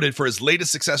getting promoted for his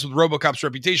latest success with Robocop's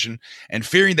reputation, and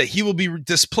fearing that he will be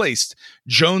displaced,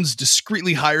 Jones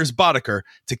discreetly hires Boddicker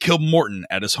to kill Morton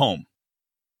at his home.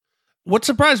 What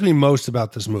surprised me most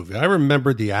about this movie, I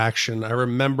remembered the action, I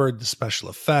remembered the special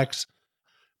effects,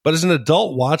 but as an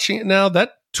adult watching it now,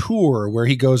 that tour where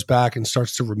he goes back and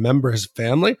starts to remember his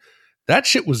family, that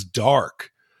shit was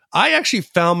dark. I actually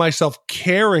found myself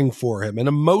caring for him and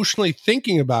emotionally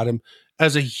thinking about him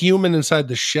as a human inside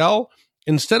the shell,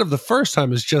 instead of the first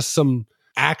time as just some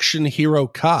action hero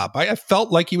cop. I felt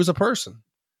like he was a person.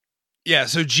 Yeah,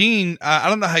 so Gene, I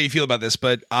don't know how you feel about this,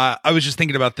 but I was just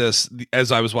thinking about this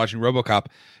as I was watching RoboCop.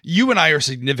 You and I are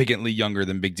significantly younger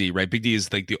than Big D, right? Big D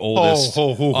is like the oldest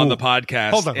on the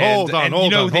podcast. Hold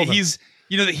on.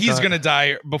 He's going to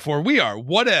die before we are.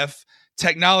 What if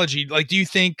technology, like, do you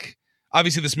think,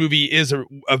 obviously this movie is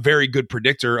a very good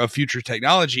predictor of future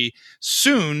technology.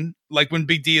 Soon, like when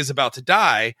Big D is about to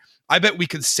die, I bet we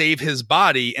could save his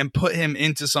body and put him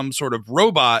into some sort of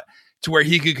robot to where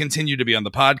he could continue to be on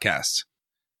the podcast.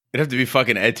 It'd have to be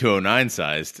fucking Ed 209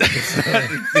 sized.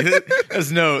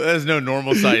 That's no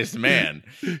normal sized man.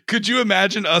 Could you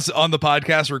imagine us on the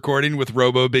podcast recording with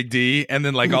Robo Big D, and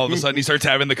then like all of a sudden he starts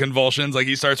having the convulsions, like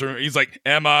he's like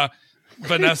Emma,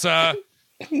 Vanessa,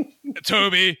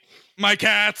 Toby, my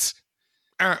cats.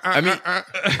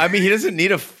 I mean, he doesn't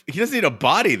need a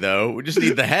body though. We just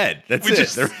need the head. That's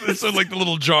it. So like the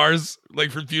little jars, like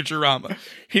for Futurama.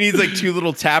 He needs like two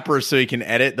little tappers so he can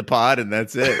edit the pod, and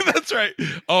that's it. That's right.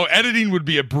 Oh, editing would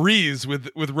be a breeze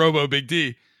with Robo Big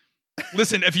D.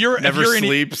 Listen, if you're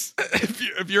sleeps.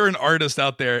 If you're an artist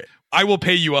out there, I will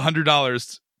pay you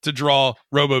 $100 to draw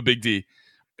Robo Big D.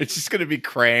 It's just gonna be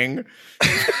Krang,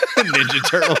 Ninja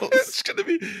Turtles. It's gonna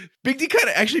be Big D.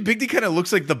 Big D kind of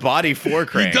looks like the body for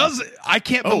Krang. He does. I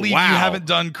can't believe you haven't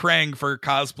done Krang for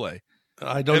cosplay.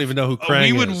 I don't even know who Krang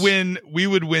is. We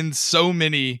would win so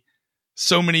many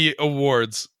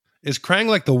awards. Is Krang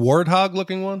like the warthog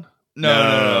looking one?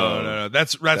 No.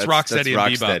 That's Rocksteady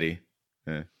and Rocksteady. Bebop.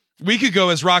 Yeah. We could go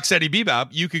as Rocksteady Bebop.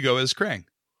 You could go as Krang.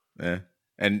 Yeah.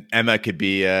 And Emma could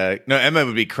be Emma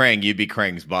would be Krang. You'd be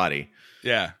Krang's body.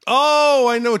 Yeah. Oh,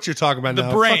 I know what you're talking about the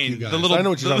now. Brain. Fuck you guys. I know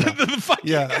what you're talking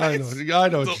about. I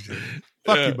know what you're doing.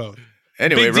 Fuck you both.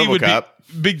 Anyway, RoboCop.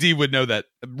 Big D would know that.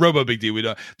 Robo Big D would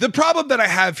know. The problem that I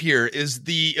have here is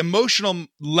the emotional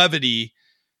levity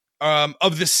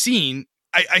of the scene,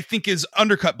 I think is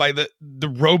undercut by the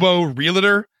Robo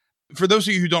Realtor. For those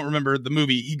of you who don't remember the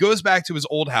movie, he goes back to his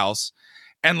old house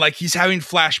and like he's having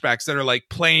flashbacks that are like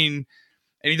playing,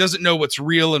 and he doesn't know what's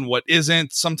real and what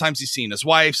isn't. Sometimes he's seeing his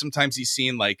wife. Sometimes he's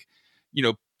seeing like,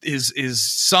 his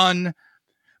son.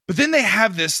 But then they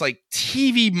have this like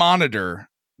TV monitor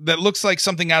that looks like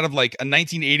something out of like a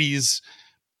 1980s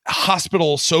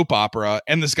hospital soap opera.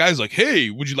 And this guy's like,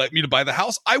 hey, would you like me to buy the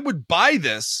house? I would buy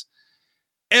this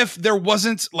if there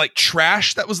wasn't like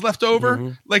trash that was left over.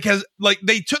 Mm-hmm.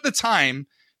 They took the time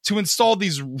to install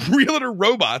these realtor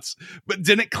robots, but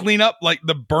didn't clean up like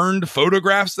the burned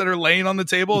photographs that are laying on the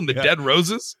table and the dead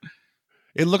roses.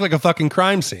 It looked like a fucking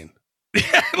crime scene.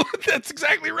 Yeah, that's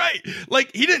exactly right. Like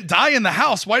he didn't die in the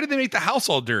house. Why did they make the house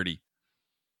all dirty?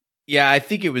 Yeah, I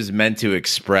think it was meant to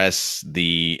express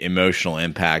the emotional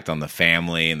impact on the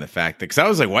family and the fact that, because I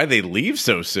was like, why'd they leave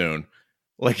so soon?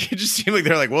 Like, it just seemed like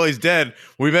they're like, well, he's dead.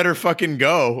 We better fucking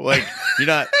go. Like, you're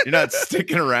not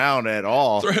sticking around at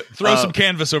all. Throw some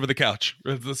canvas over the couch.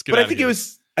 Let's get But out I think of here.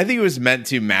 I think it was meant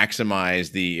to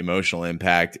maximize the emotional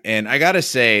impact. And I got to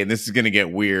say, and this is going to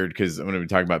get weird because I'm going to be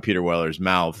talking about Peter Weller's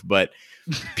mouth, but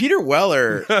Peter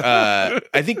Weller,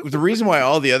 I think the reason why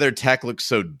all the other tech looks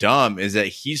so dumb is that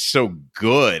he's so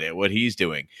good at what he's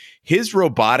doing. His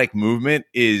robotic movement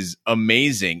is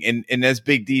amazing. And as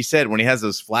Big D said, when he has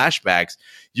those flashbacks,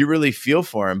 you really feel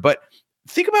for him. But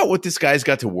think about what this guy's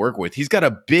got to work with. He's got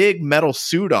a big metal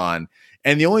suit on.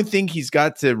 And the only thing he's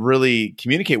got to really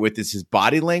communicate with is his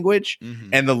body language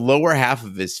and the lower half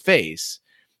of his face.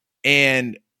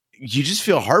 And you just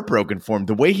feel heartbroken for him.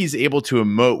 The way he's able to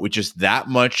emote with just that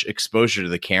much exposure to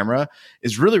the camera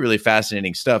is really, really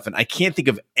fascinating stuff. And I can't think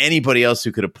of anybody else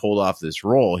who could have pulled off this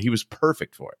role. He was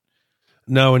perfect for it.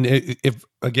 No, and if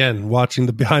again, watching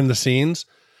the behind the scenes,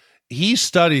 he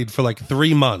studied for like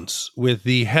 3 months with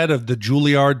the head of the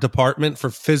Juilliard department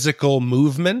for physical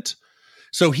movement.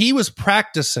 So he was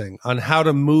practicing on how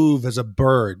to move as a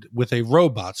bird with a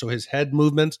robot. So his head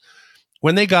movements,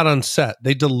 when they got on set,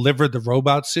 they delivered the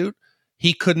robot suit.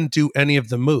 He couldn't do any of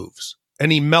the moves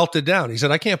and he melted down. He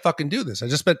said, I can't fucking do this. I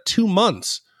just spent 2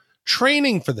 months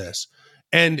training for this.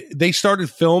 And they started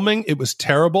filming. It was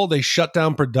terrible. They shut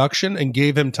down production and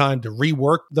gave him time to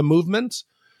rework the movements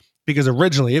because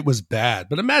originally it was bad.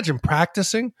 But imagine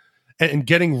practicing and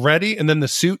getting ready and then the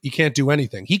suit, you can't do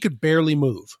anything. He could barely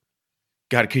move.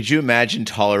 God, could you imagine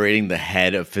tolerating the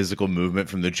head of physical movement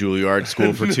from the Juilliard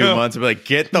school for 2 months? I'd be like,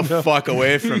 get the fuck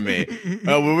away from me.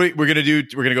 We're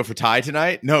gonna go for Thai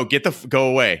tonight? No, go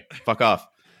away. Fuck off.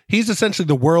 He's essentially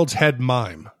the world's head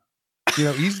mime. You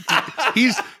know,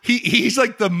 he's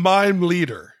like the mime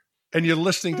leader, and you're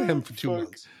listening to him for 2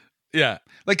 months. Yeah,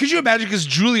 like could you imagine? Because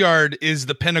Juilliard is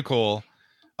the pinnacle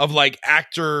of like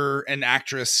actor and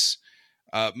actress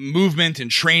movement and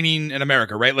training in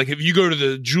America, right? Like if you go to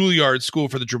the Juilliard School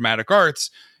for the Dramatic Arts,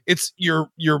 it's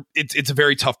a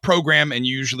very tough program, and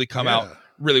you usually come out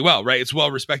really well, right? It's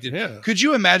well respected. Yeah. Could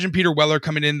you imagine Peter Weller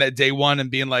coming in that day one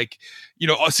and being like, you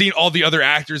know, seeing all the other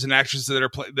actors and actresses that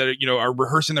are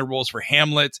rehearsing their roles for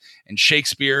Hamlet and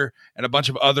Shakespeare and a bunch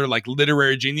of other like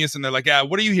literary genius, and they're like,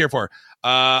 what are you here for?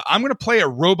 I'm going to play a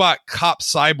robot cop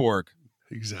cyborg.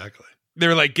 Exactly.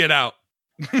 They're like, get out.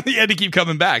 He had to keep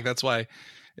coming back. That's why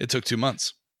it took 2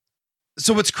 months.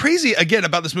 So what's crazy again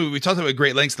about this movie, we talked about at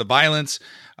great lengths, the violence,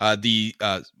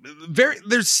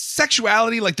 there's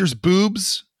sexuality, like there's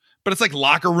boobs, but it's like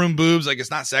locker room boobs. Like it's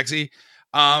not sexy.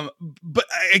 But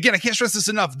again, I can't stress this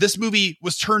enough. This movie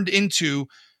was turned into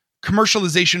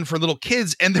commercialization for little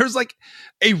kids. And there's like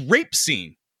a rape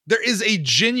scene. There is a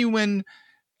genuine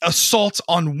assault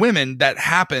on women that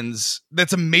happens.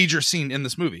 That's a major scene in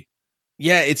this movie.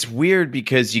 Yeah, it's weird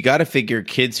because you got to figure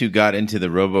kids who got into the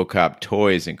Robocop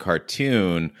toys and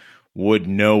cartoon would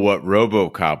know what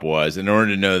Robocop was. In order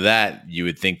to know that, you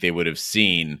would think they would have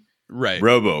seen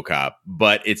Robocop,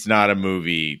 but it's not a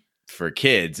movie for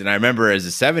kids. And I remember as a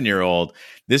 7-year-old,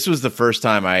 this was the first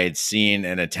time I had seen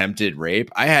an attempted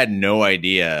rape. I had no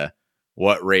idea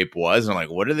what rape was. And I'm like,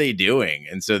 what are they doing?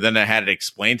 And so then I had it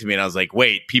explained to me and I was like,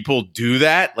 wait, people do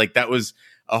that? Like that was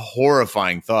a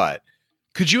horrifying thought.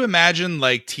 Could you imagine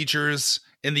like teachers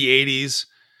in the 80s?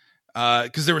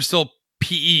 Because there was still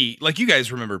PE. Like you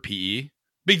guys remember PE.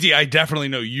 Big D, I definitely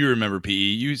know you remember PE.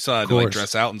 You saw it to like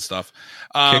dress out and stuff.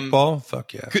 Kickball?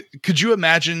 Fuck yeah. Could you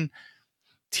imagine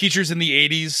teachers in the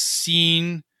 80s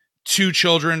seeing 2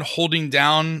 children holding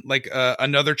down like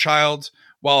another child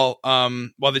while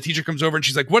the teacher comes over and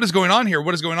she's like, what is going on here?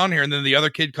 What is going on here? And then the other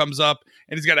kid comes up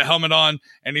and he's got a helmet on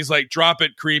and he's like, drop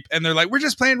it, creep. And they're like, we're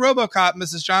just playing Robocop,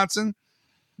 Mrs. Johnson.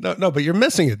 No, but you're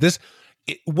missing it.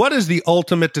 What is the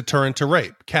ultimate deterrent to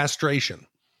rape? Castration.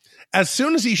 As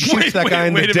soon as he shoots that guy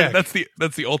in the dick.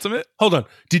 That's the ultimate? Hold on.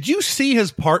 Did you see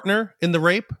his partner in the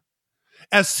rape?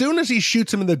 As soon as he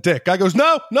shoots him in the dick, guy goes,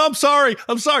 no, I'm sorry.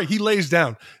 He lays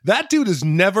down. That dude is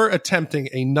never attempting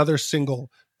another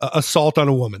single assault on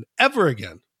a woman ever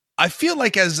again. I feel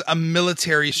like as a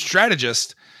military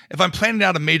strategist, if I'm planning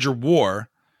out a major war,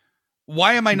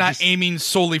 why am I not aiming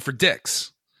solely for dicks?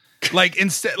 Like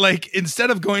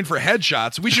instead of going for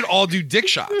headshots, we should all do dick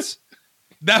shots.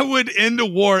 That would end a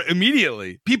war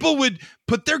immediately. People would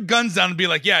put their guns down and be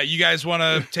like, yeah, you guys want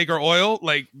to take our oil?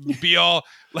 Like be all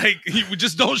like,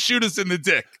 just don't shoot us in the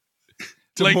dick.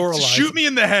 Like shoot me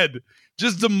in the head.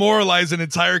 Just demoralize an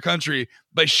entire country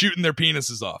by shooting their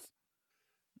penises off.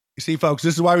 You see, folks,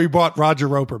 this is why we brought Roger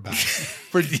Roeper back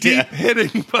for deep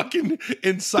hitting fucking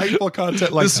insightful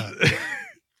content like that.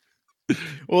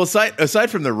 Well, aside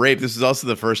from the rape, this is also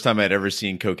the first time I'd ever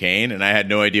seen cocaine, and I had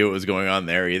no idea what was going on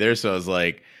there either. So I was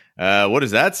like, what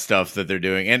is that stuff that they're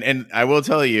doing? And I will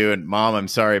tell you, and Mom, I'm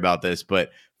sorry about this,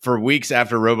 but for weeks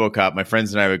after RoboCop, my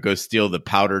friends and I would go steal the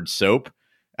powdered soap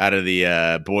out of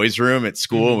the boys' room at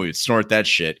school. And we would snort that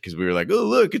shit because we were like, oh,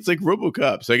 look, it's like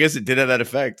RoboCop. So I guess it did have that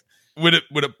effect.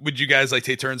 Would you guys like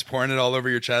take turns pouring it all over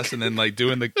your chest and then like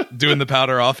doing the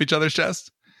powder off each other's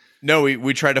chest? No,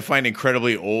 we tried to find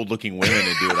incredibly old looking women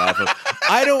to do it off of.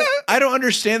 I don't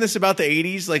understand this about the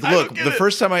 80s. Like, look, the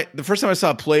first time I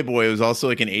saw Playboy, it was also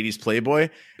like an 80s Playboy.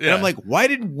 And I'm like, why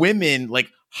did women, like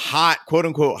hot, quote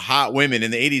unquote, hot women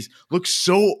in the 80s look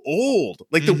so old?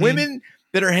 Like the women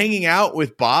that are hanging out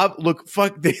with Bob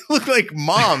they look like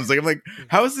moms. Like, I'm like,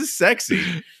 how is this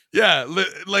sexy? Yeah,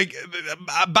 like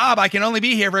Bob, I can only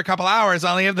be here for a couple hours.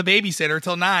 I only have the babysitter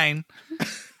till 9.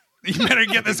 You better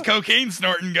get this cocaine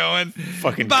snorting going.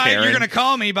 Fucking Bye, Karen. You're gonna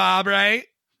call me Bob, right?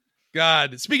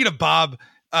 God. Speaking of Bob,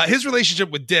 his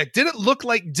relationship with Dick, did it look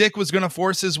like Dick was gonna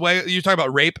force his way? You're talking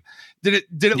about rape. Did it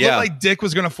look like Dick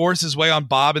was gonna force his way on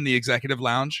Bob in the executive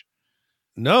lounge?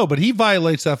 No, but he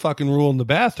violates that fucking rule in the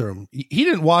bathroom. He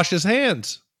didn't wash his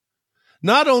hands.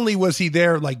 Not only was he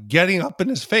there like getting up in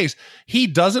his face, he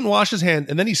doesn't wash his hand,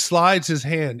 and then he slides his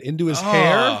hand into his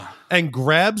hair and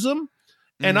grabs him.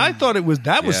 And I thought that was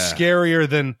scarier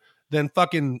than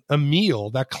fucking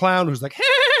Emil, that clown who's like,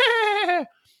 hey.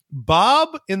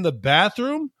 Bob in the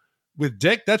bathroom with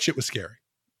Dick, that shit was scary.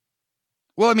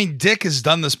 Well, I mean, Dick has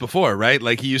done this before, right?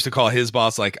 Like he used to call his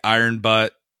boss like Iron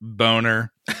Butt,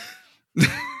 Boner.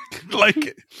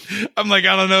 Like, I'm like,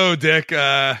 I don't know, Dick.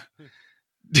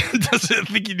 Doesn't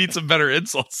think you need some better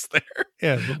insults there.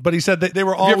 Yeah, but he said that they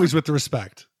were always with the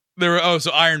respect. They were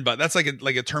so Iron Butt. That's like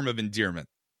a term of endearment.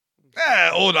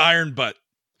 Old Iron Butt.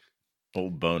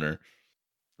 Old Boner.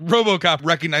 RoboCop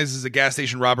recognizes a gas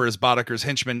station robber as Boddicker's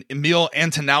henchman, Emil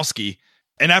Antonowski,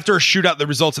 and after a shootout that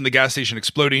results in the gas station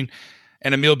exploding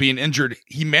and Emil being injured,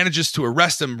 he manages to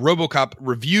arrest him. RoboCop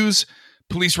reviews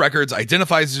police records,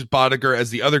 identifies Boddicker as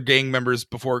the other gang members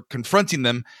before confronting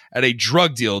them at a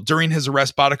drug deal. During his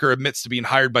arrest, Boddicker admits to being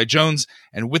hired by Jones,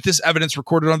 and with this evidence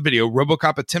recorded on video,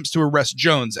 RoboCop attempts to arrest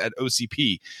Jones at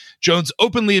OCP. Jones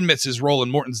openly admits his role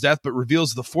in Morton's death, but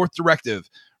reveals the fourth directive.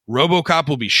 RoboCop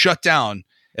will be shut down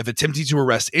if attempting to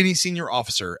arrest any senior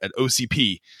officer at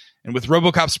OCP. And with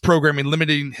RoboCop's programming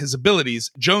limiting his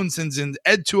abilities, Jones sends in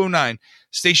Ed 209,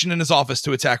 stationed in his office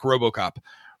to attack RoboCop.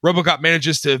 RoboCop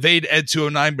manages to evade Ed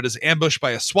 209, but is ambushed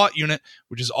by a SWAT unit,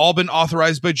 which has all been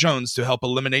authorized by Jones to help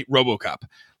eliminate RoboCop.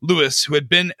 Lewis, who had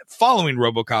been following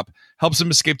RoboCop, helps him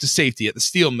escape to safety at the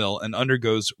steel mill and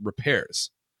undergoes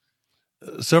repairs.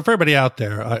 So for everybody out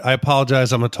there, I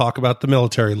apologize. I'm going to talk about the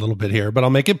military a little bit here, but I'll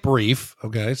make it brief.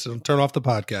 Okay, so turn off the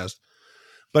podcast.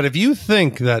 But if you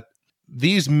think that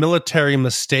these military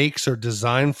mistakes or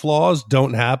design flaws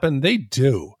don't happen, they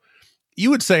do. You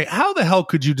would say, how the hell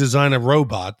could you design a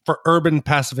robot for urban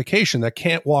pacification that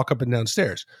can't walk up and down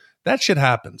stairs? That shit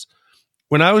happens.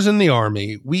 When I was in the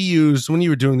Army, we used, when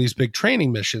you were doing these big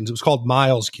training missions, it was called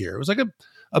Miles gear. It was like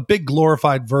a big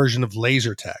glorified version of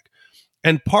laser tag.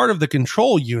 And part of the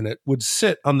control unit would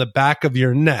sit on the back of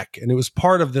your neck. And it was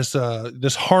part of this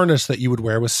harness that you would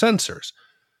wear with sensors.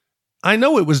 I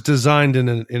know it was designed in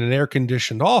an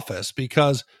air-conditioned office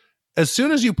because as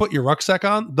soon as you put your rucksack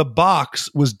on, the box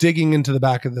was digging into the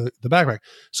back of the backpack.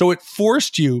 So it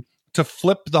forced you to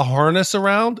flip the harness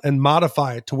around and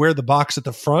modify it to wear the box at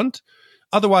the front.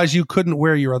 Otherwise, you couldn't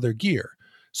wear your other gear.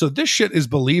 So this shit is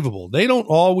believable. They don't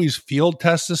always field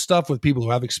test this stuff with people who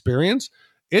have experience.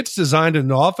 It's designed in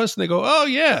an office, and they go, oh,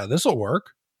 yeah, this will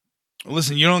work.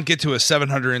 Listen, you don't get to a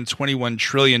 $721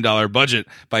 trillion budget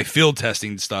by field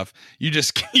testing stuff. You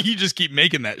just keep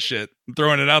making that shit and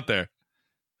throwing it out there.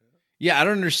 Yeah, I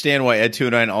don't understand why Ed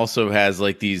 209 also has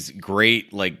like these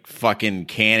great like fucking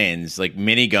cannons, like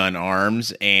minigun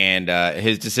arms, and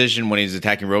his decision when he's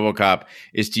attacking RoboCop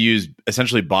is to use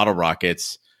essentially bottle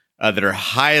rockets that are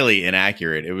highly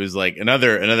inaccurate. It was like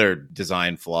another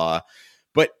design flaw.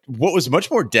 But what was much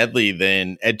more deadly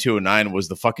than Ed 209 was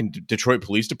the fucking Detroit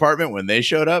Police Department when they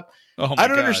showed up. Oh I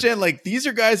don't understand. Like, these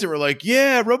are guys that were like,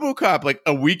 yeah, RoboCop like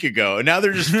a week ago, and now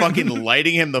they're just fucking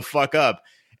lighting him the fuck up.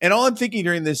 And all I'm thinking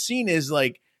during this scene is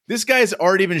like, this guy's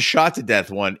already been shot to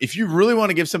death. One, if you really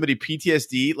want to give somebody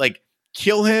PTSD, like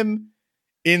kill him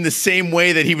in the same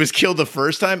way that he was killed the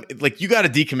first time. Like, you got to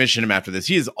decommission him after this.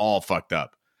 He is all fucked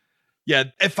up. Yeah,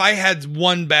 if I had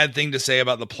one bad thing to say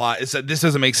about the plot, is that this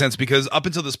doesn't make sense because up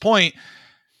until this point,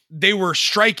 they were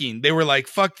striking. They were like,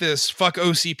 fuck this, fuck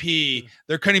OCP.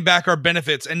 They're cutting back our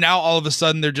benefits. And now all of a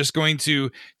sudden they're just going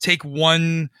to take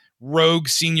one rogue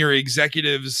senior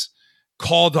executive's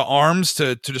call to arms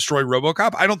to destroy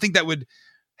RoboCop. I don't think that would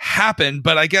happen.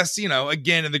 But I guess, you know,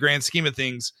 again, in the grand scheme of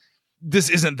things, this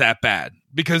isn't that bad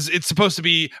because it's supposed to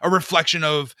be a reflection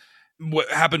of what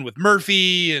happened with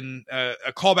Murphy and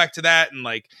a callback to that. And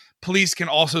like police can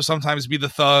also sometimes be the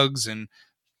thugs. And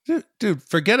dude,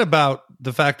 forget about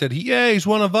the fact that he's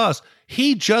one of us.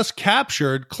 He just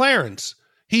captured Clarence.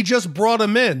 He just brought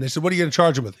him in. They said, what are you going to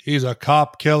charge him with? He's a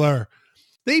cop killer.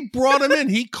 They brought him in.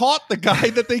 He caught the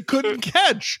guy that they couldn't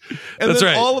catch. And That's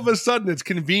then right. all of a sudden it's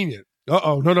convenient.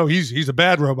 No, he's a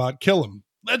bad robot. Kill him.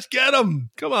 Let's get him.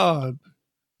 Come on.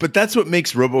 But that's what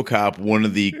makes RoboCop one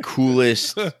of the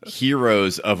coolest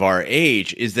heroes of our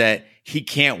age, is that he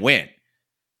can't win.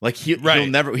 Like he'll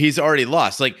never, he's already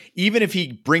lost. Like even if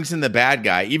he brings in the bad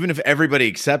guy, even if everybody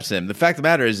accepts him, the fact of the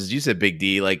matter is, as you said, Big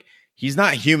D, like he's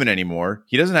not human anymore.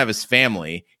 He doesn't have his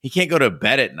family. He can't go to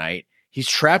bed at night. He's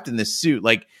trapped in this suit.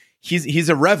 Like he's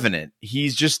a revenant.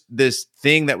 He's just this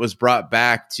thing that was brought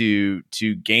back to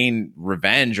gain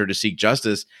revenge or to seek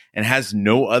justice, and has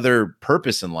no other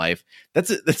purpose in life.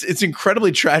 It's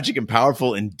incredibly tragic and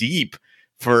powerful and deep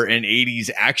for an 80s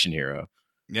action hero.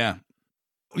 yeah,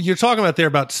 You're talking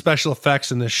about special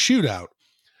effects in this shootout.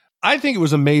 I think it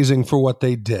was amazing for what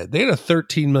they did. They had a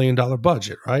 $13 million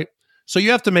budget, right? So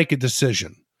you have to make a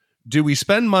decision. Do we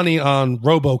spend money on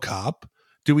RoboCop?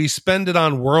 Do we spend it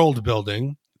on world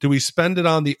building? Do we spend it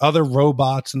on the other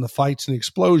robots and the fights and the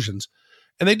explosions?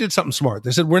 And they did something smart. They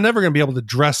said, we're never going to be able to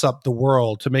dress up the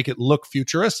world to make it look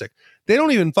futuristic. They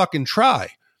don't even fucking try.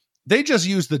 They just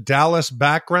use the Dallas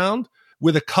background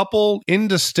with a couple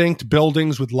indistinct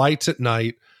buildings with lights at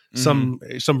night, some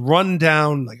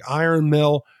rundown like iron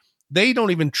mill. They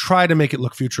don't even try to make it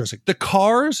look futuristic. The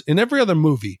cars in every other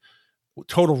movie,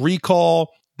 Total Recall,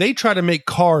 they try to make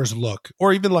cars look,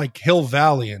 or even like Hill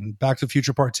Valley and Back to the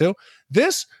Future Part 2.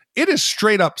 It is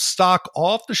straight up stock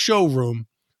off the showroom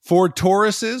Ford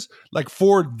Tauruses, like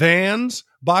Ford vans,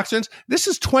 box vans. This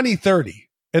is 2030,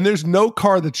 and there's no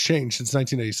car that's changed since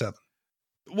 1987.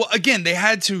 well, again, they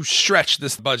had to stretch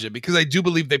this budget because I do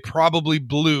believe they probably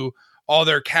blew all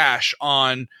their cash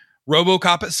on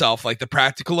RoboCop itself, like the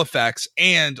practical effects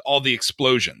and all the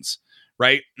explosions,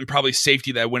 right? And probably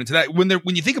safety that went into that.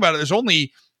 When you think about it, there's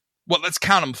only, let's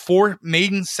count them, 4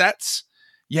 main sets.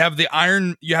 You have the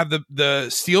iron, you have the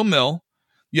steel mill,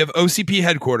 you have OCP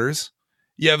headquarters,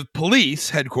 you have police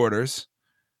headquarters,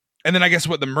 and then I guess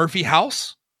the Murphy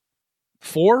house?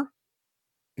 4?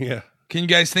 Yeah. Can you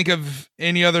guys think of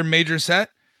any other major set?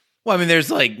 Well, I mean,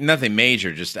 there's like nothing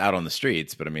major just out on the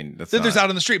streets, but I mean, there's out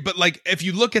on the street. But like, if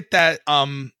you look at that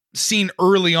scene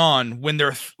early on when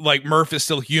they're like Murph is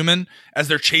still human as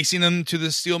they're chasing him to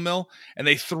the steel mill and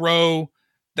they throw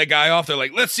that guy off, they're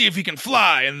like, let's see if he can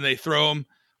fly. And they throw him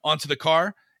onto the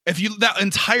car. That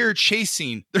entire chase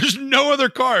scene, there's no other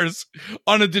cars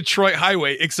on a Detroit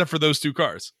highway except for those 2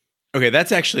 cars. Okay,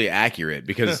 that's actually accurate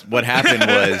because what happened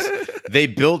was they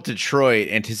built Detroit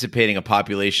anticipating a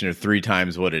population of 3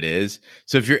 times what it is.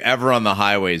 So if you're ever on the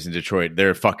highways in Detroit, there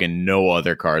are fucking no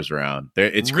other cars around.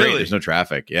 It's great. There's no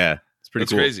traffic. Yeah, it's pretty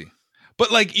cool. Crazy.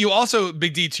 But like you also,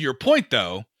 Big D, to your point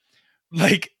though,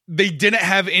 like they didn't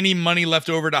have any money left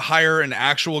over to hire an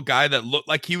actual guy that looked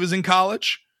like he was in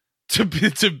college to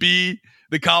be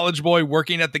the college boy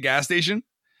working at the gas station.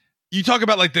 You talk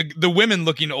about like the women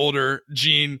looking older,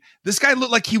 Gene. This guy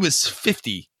looked like he was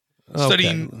 50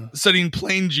 studying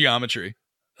plane geometry.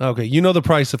 Okay, you know the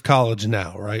price of college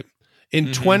now, right?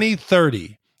 In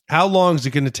 2030, how long is it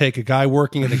going to take a guy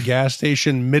working at a gas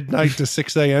station midnight to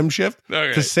 6 a.m. shift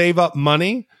to save up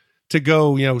money to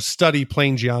go, study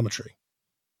plane geometry?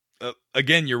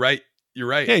 Again, you're right. You're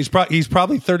right. Yeah, he's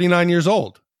probably 39 years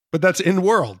old, but that's in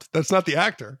world. That's not the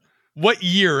actor. What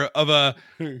year of an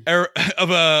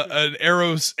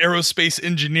aerospace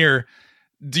engineer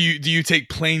do you take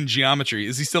plane geometry?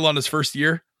 Is he still on his first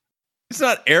year? It's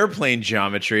not airplane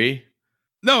geometry.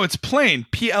 No, it's plane.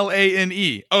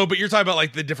 Plane. Oh, but you're talking about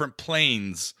like the different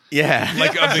planes. Yeah.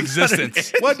 Like of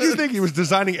existence. What do you think? He was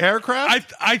designing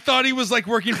aircraft? I thought he was like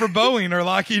working for Boeing or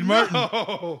Lockheed Martin.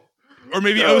 No. Or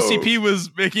maybe OCP was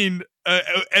making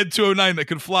Ed 209 that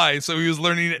could fly, so he was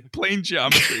learning plane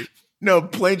geometry. No,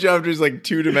 plane geometry is like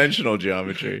 2-dimensional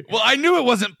geometry. Well, I knew it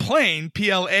wasn't plane,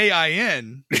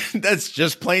 Plain. That's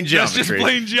just plane geometry. That's just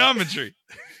plane geometry.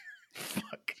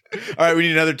 Fuck. All right, we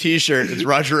need another T-shirt. It's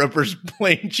Roger Roeper's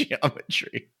plane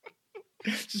geometry.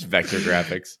 Just vector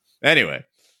graphics. Anyway.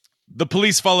 The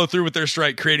police follow through with their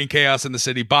strike, creating chaos in the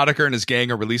city. Boddicker and his gang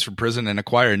are released from prison and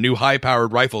acquire new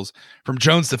high-powered rifles from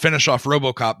Jones to finish off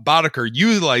RoboCop. Boddicker,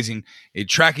 utilizing a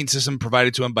tracking system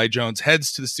provided to him by Jones,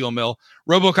 heads to the steel mill.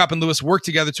 RoboCop and Lewis work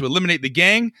together to eliminate the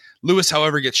gang. Lewis,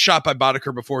 however, gets shot by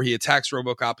Boddicker before he attacks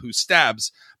RoboCop, who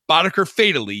stabs Boddicker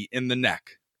fatally in the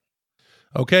neck.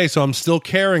 Okay, so I'm still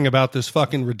caring about this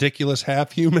fucking ridiculous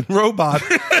half-human robot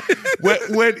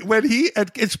when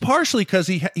it's partially because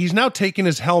he's now taking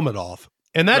his helmet off,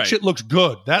 and that shit looks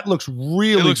good. That looks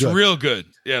really. It looks good. real good.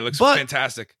 Yeah, it looks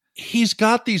fantastic. He's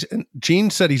got these. And Gene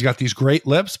said he's got these great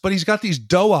lips, but he's got these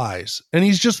doe eyes, and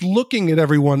he's just looking at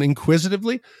everyone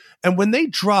inquisitively. And when they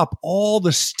drop all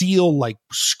the steel like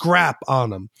scrap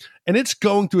on him, and it's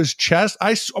going through his chest,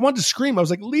 I wanted to scream. I was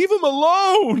like, "Leave him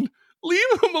alone!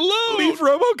 Leave him alone! Leave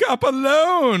RoboCop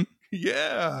alone!"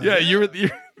 Yeah.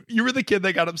 You were the kid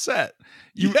that got upset.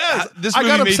 This movie I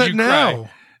got upset now.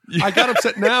 I got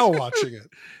upset now watching it.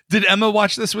 Did Emma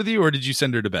watch this with you, or did you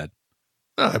send her to bed?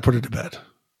 I put her to bed.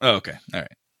 Oh, okay. All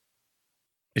right.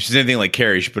 If she's anything like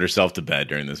Carrie, she put herself to bed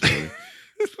during this movie.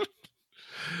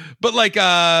 But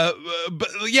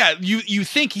you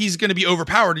think he's going to be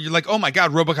overpowered. You're like, oh my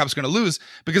God, RoboCop's going to lose,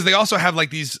 because they also have like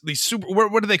these super,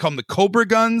 what do they call them? The Cobra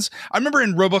guns. I remember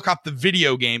in RoboCop, the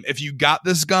video game, if you got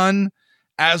this gun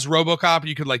as RoboCop,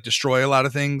 you could like destroy a lot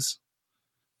of things.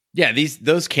 Yeah,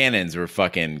 those cannons were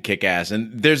fucking kick ass.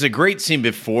 And there's a great scene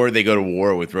before they go to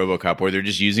war with RoboCop where they're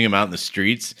just using him out in the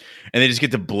streets and they just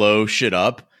get to blow shit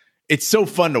up. It's so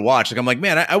fun to watch. Like, I'm like,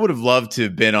 man, I would have loved to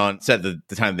have been on set the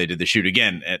time they did the shoot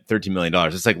again at $13 million.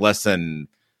 It's like less than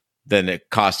it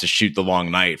cost to shoot The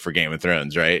Long Night for Game of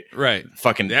Thrones, right? Right.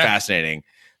 Fucking fascinating.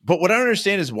 But what I don't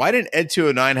understand is, why didn't Ed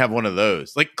 209 have one of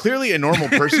those? Like, clearly a normal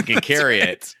person can carry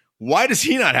it. Why does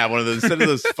he not have one of those instead of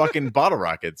those fucking bottle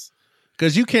rockets?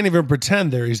 Because you can't even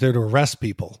pretend he's there to arrest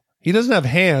people. He doesn't have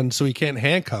hands, so he can't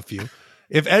handcuff you.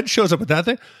 If Ed shows up with that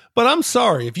thing. But I'm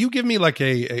sorry, if you give me like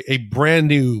a brand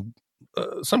new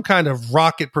some kind of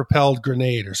rocket propelled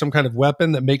grenade or some kind of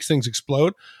weapon that makes things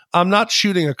explode, I'm not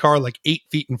shooting a car like 8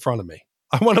 feet in front of me.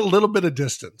 I want a little bit of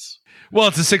distance. Well,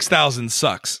 it's a 6,000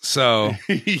 sucks. So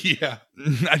yeah,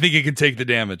 I think it can take the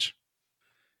damage.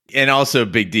 And also,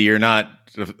 Big D, you're not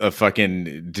a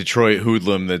fucking Detroit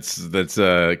hoodlum that's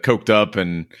coked up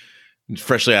and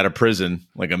freshly out of prison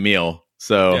like Emil.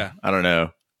 So yeah. I don't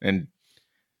know. And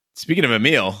speaking of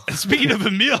Emil,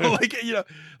 like, you know,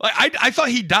 like I thought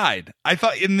he died. I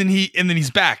thought, and then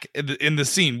he's back in the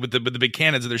scene with the big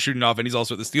cannons that they're shooting off, and he's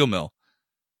also at the steel mill.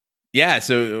 Yeah.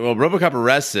 So, RoboCop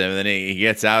arrests him, and then he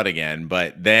gets out again.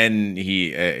 But then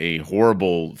a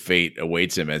horrible fate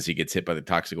awaits him as he gets hit by the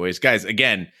toxic waste. Guys,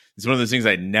 again, it's one of those things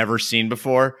I'd never seen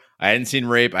before. I hadn't seen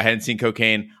rape. I hadn't seen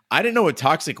cocaine. I didn't know what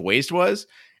toxic waste was.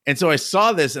 And so I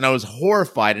saw this and I was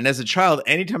horrified. And as a child,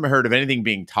 anytime I heard of anything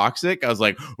being toxic, I was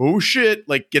like, oh shit,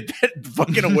 like get that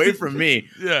fucking away from me.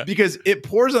 Yeah. Because it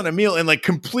pours on Emil and like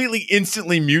completely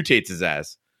instantly mutates his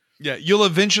ass. Yeah. You'll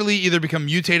eventually either become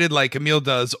mutated like Emil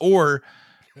does, or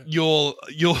you'll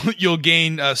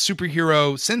gain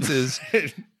superhero senses.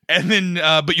 And then,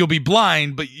 but you'll be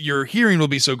blind, but your hearing will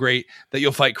be so great that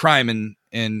you'll fight crime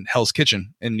in Hell's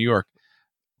Kitchen in New York.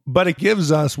 But it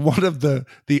gives us one of the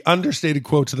understated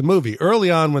quotes of the movie. Early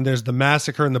on, when there's the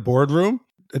massacre in the boardroom,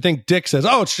 I think Dick says,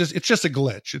 "Oh, it's just a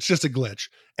glitch. It's just a glitch."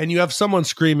 And you have someone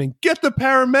screaming, "Get the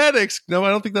paramedics!" No, I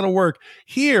don't think that'll work.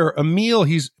 Here, Emil,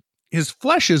 his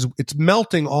flesh it's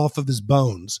melting off of his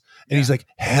bones, and he's like,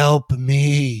 "Help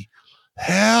me,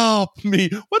 help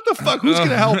me!" What the fuck? Who's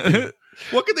gonna help you?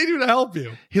 What can they do to help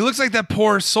you? He looks like that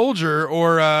poor soldier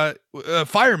or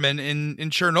fireman in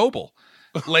Chernobyl.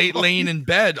 Laying in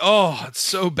bed. Oh, it's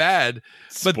so bad.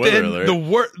 But Spoiler then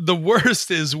alert. the worst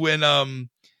is when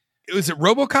was it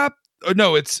RoboCop? Oh,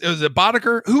 no, it was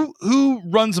Boddicker. Who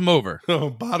runs him over? Oh,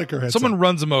 Boddicker. Someone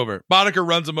runs him over. Boddicker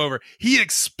runs him over. He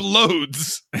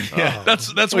explodes. Yeah, that's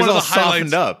one of the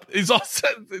highlights. Softened up. He's all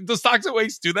does toxic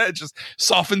waste do that? It just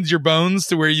softens your bones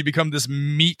to where you become this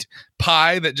meat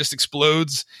pie that just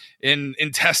explodes in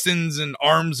intestines and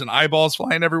arms and eyeballs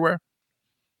flying everywhere.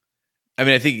 I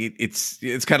mean, I think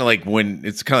it's kind of like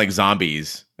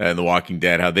zombies in The Walking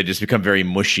Dead, how they just become very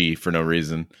mushy for no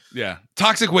reason. Yeah.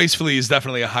 Toxic waste flea is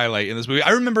definitely a highlight in this movie.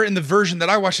 I remember in the version that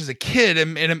I watched as a kid,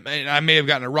 and I may have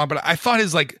gotten it wrong, but I thought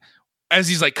his, like, as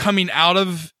he's like coming out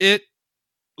of it,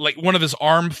 like one of his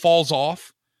arm falls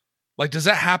off. Like, does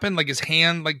that happen? Like his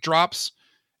hand like drops?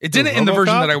 It didn't in the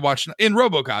version that I watched in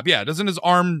RoboCop. Yeah. Doesn't his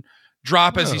arm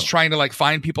drop as he's trying to like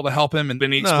find people to help him, and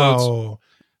then he explodes?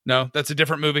 No, that's a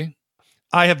different movie.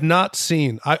 I have not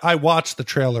seen. I watched the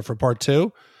trailer for part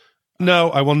 2. No,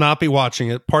 I will not be watching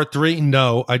it. Part 3,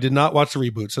 no, I did not watch the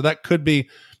reboot. So that could be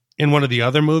in one of the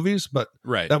other movies, but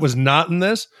that was not in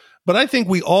this. But I think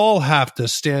we all have to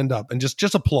stand up and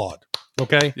just applaud.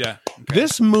 Okay? Yeah. Okay.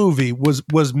 This movie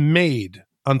was made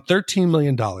on $13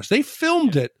 million. They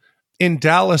filmed it in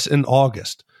Dallas in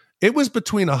August. It was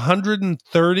between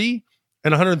 130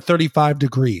 and 135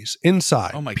 degrees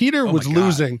inside. Peter was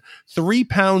losing 3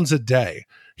 pounds a day.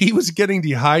 He was getting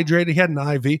dehydrated. He had an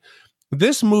IV.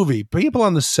 This movie, people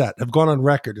on the set have gone on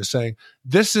record as saying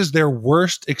this is their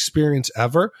worst experience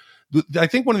ever. I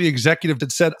think one of the executives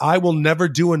had said, I will never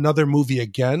do another movie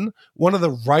again. One of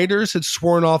the writers had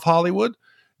sworn off Hollywood.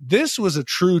 This was a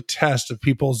true test of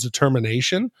people's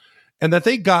determination, and that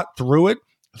they got through it,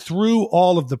 through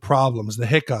all of the problems, the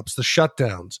hiccups, the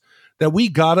shutdowns, that we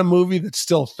got a movie that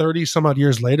still 30 some odd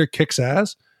years later kicks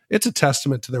ass. It's a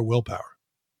testament to their willpower.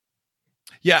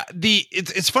 Yeah,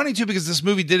 it's funny too, because this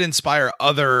movie did inspire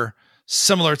other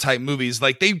similar type movies.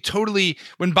 Like they totally,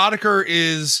 when Boddicker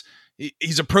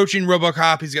he's approaching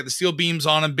RoboCop, he's got the steel beams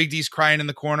on him, Big D's crying in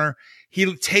the corner.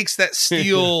 He takes that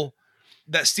steel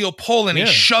pole and he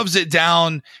shoves it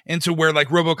down into where like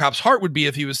RoboCop's heart would be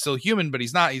if he was still human, but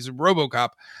he's not. He's a RoboCop.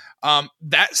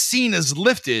 That scene is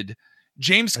lifted.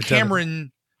 James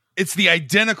Cameron, it's the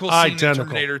identical scene in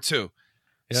Terminator 2.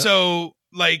 Yep. So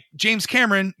like James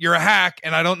Cameron, you're a hack,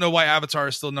 and I don't know why Avatar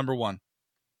is still number one.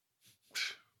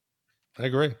 I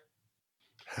agree.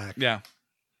 Hack. Yeah.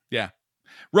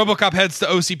 RoboCop heads to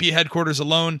OCP headquarters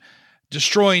alone,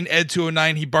 destroying Ed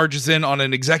 209. He barges in on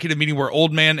an executive meeting where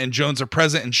Old Man and Jones are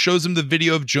present and shows him the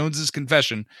video of Jones's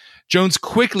confession. Jones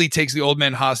quickly takes the Old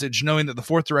Man hostage, knowing that the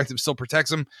fourth directive still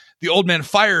protects him. The Old Man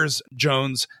fires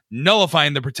Jones,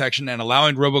 nullifying the protection and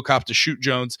allowing RoboCop to shoot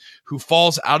Jones, who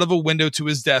falls out of a window to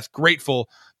his death. Grateful,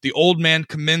 the Old Man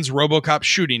commends RoboCop's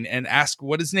shooting and asks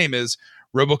what his name is.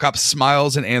 RoboCop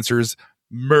smiles and answers,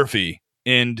 Murphy.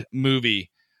 End movie.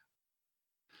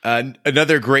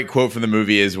 Another great quote from the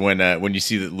movie is when you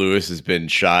see that Lewis has been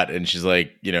shot, and she's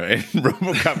like, and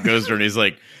RoboCop goes to her and he's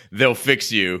like, they'll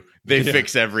fix you. They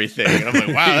fix everything. And I'm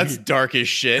like, wow, that's dark as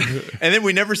shit. And then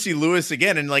we never see Lewis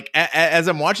again. And like, as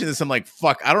I'm watching this, I'm like,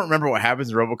 fuck, I don't remember what happens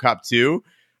in RoboCop 2.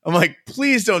 I'm like,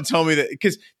 please don't tell me that,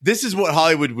 because this is what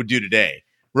Hollywood would do today.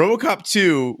 RoboCop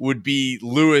 2 would be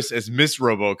Lewis as Miss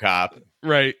RoboCop.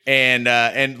 Right.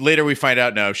 And later we find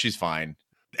out, no, she's fine.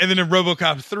 And then in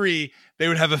RoboCop 3, they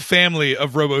would have a family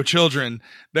of Robo children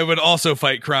that would also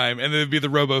fight crime, and it would be the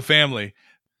Robo family.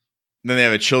 And then they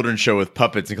have a children's show with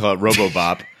puppets and call it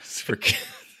RoboBop.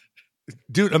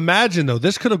 Dude, imagine though,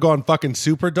 this could have gone fucking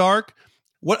super dark.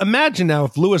 Imagine now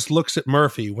if Lewis looks at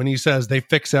Murphy when he says they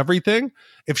fix everything.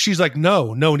 If she's like,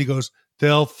 no, and he goes,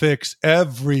 they'll fix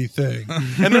everything.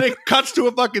 And then it cuts to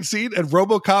a fucking scene and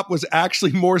RoboCop was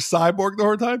actually more cyborg the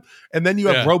whole time. And then you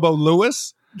have Robo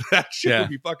Lewis. That shit would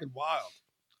be fucking wild.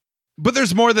 But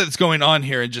there's more that's going on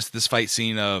here in just this fight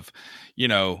scene of,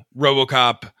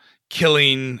 RoboCop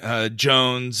killing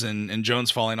Jones and Jones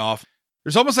falling off.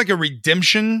 There's almost like a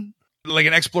redemption, like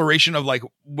an exploration of like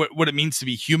what it means to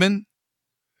be human.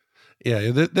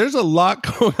 Yeah, there's a lot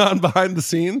going on behind the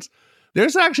scenes.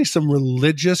 There's actually some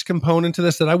religious component to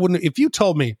this that I wouldn't, if you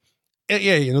told me,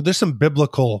 there's some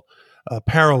biblical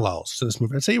parallels to this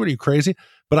movie, I'd say, what are you, crazy?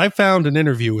 But I found an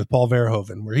interview with Paul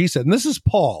Verhoeven where he said, and this is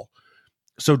Paul,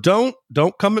 so don't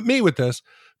come at me with this.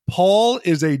 Paul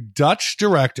is a Dutch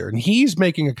director, and he's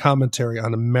making a commentary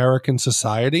on American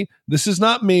society. This is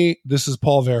not me. This is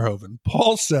Paul Verhoeven.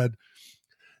 Paul said,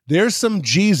 there's some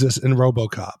Jesus in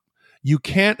RoboCop. You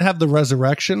can't have the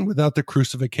resurrection without the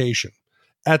crucifixion.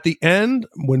 At the end,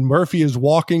 when Murphy is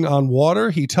walking on water,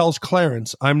 he tells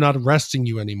Clarence, I'm not arresting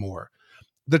you anymore.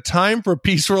 The time for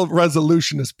peaceful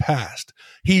resolution is past.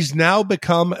 He's now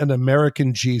become an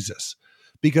American Jesus.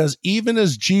 Because even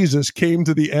as Jesus came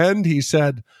to the end, he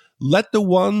said, let the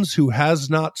ones who has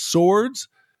not swords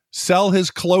sell his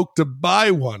cloak to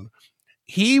buy one.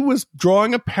 He was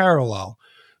drawing a parallel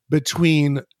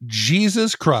between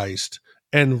Jesus Christ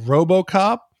and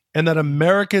RoboCop, and that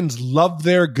Americans love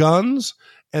their guns,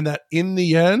 and that in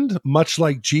the end, much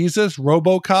like Jesus,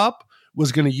 RoboCop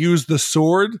was going to use the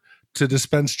sword to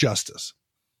dispense justice.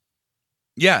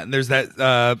 Yeah, and there's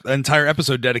that entire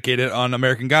episode dedicated on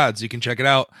American Gods. You can check it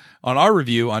out on our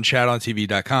review on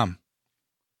chadontv.com.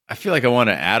 I feel like I want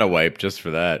to add a wipe just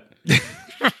for that.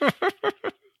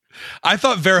 I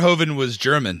thought Verhoeven was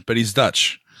German, but he's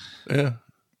Dutch. Yeah.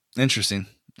 Interesting.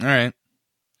 All right.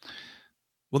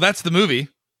 Well, that's the movie.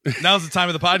 Now's the time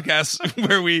of the podcast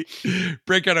where we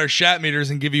break out our Shat meters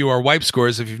and give you our wipe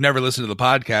scores. If you've never listened to the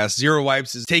podcast, 0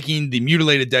 wipes is taking the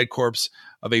mutilated dead corpse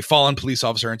of a fallen police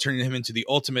officer and turning him into the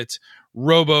ultimate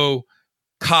Robo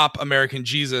Cop American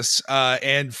Jesus.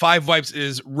 And 5 wipes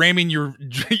is ramming your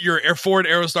Ford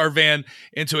Aerostar van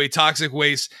into a toxic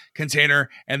waste container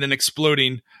and then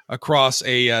exploding across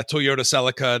a Toyota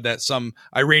Celica that some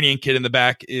Iranian kid in the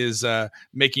back is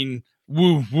making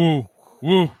woo, woo,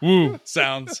 woo, woo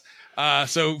sounds.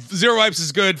 So 0 wipes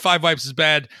is good. 5 wipes is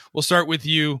bad. We'll start with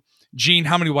you. Gene,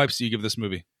 how many wipes do you give this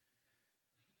movie?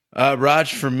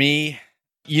 Raj, for me,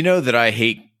 you know that I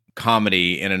hate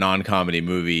comedy in a non-comedy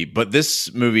movie, but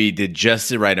this movie did just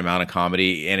the right amount of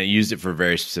comedy, and it used it for a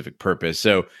very specific purpose.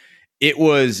 So it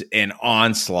was an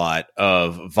onslaught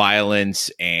of violence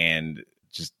and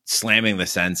just slamming the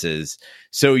senses.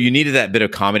 So you needed that bit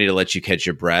of comedy to let you catch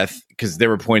your breath, because there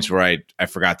were points where I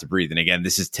forgot to breathe. And again,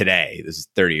 this is today. This is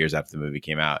 30 years after the movie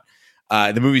came out.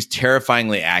 The movie's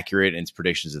terrifyingly accurate in its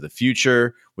predictions of the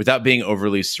future without being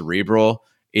overly cerebral.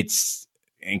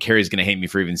 And Carrie's going to hate me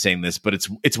for even saying this, but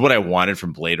it's what I wanted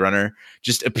from Blade Runner.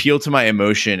 Just appeal to my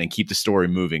emotion and keep the story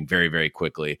moving very, very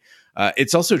quickly.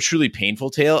 It's also a truly painful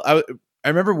tale. I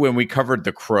remember when we covered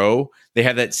The Crow, they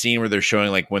had that scene where they're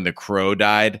showing like when the crow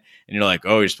died, and you're like,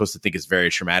 oh, you're supposed to think it's very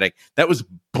traumatic. That was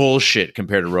bullshit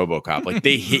compared to Robocop. Like,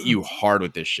 they hit you hard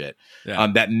with this shit. Yeah.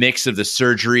 That mix of the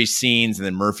surgery scenes and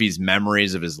then Murphy's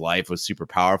memories of his life was super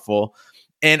powerful.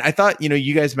 And I thought,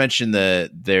 you guys mentioned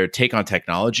their take on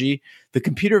technology. The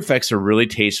computer effects are really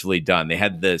tastefully done. They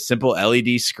had the simple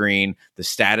LED screen, the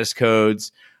status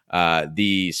codes,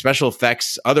 the special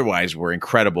effects otherwise were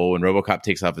incredible. When Robocop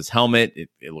takes off his helmet,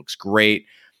 it looks great.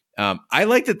 I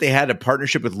like that they had a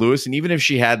partnership with Lewis, and even if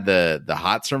she had the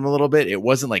hots from a little bit, it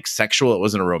wasn't like sexual. It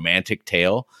wasn't a romantic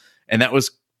tale. And that was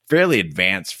fairly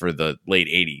advanced for the late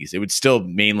 80s. It would still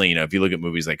mainly, if you look at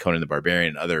movies like Conan the Barbarian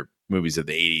and other movies of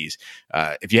the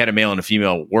 80s, if you had a male and a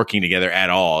female working together at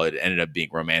all, it ended up being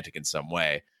romantic in some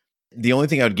way. The only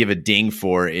thing I would give a ding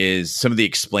for is some of the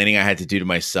explaining I had to do to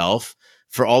myself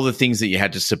for all the things that you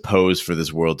had to suppose for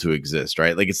this world to exist,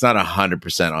 right? Like, it's not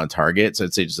 100% on target. So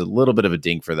I'd say just a little bit of a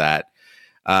ding for that.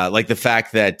 Like the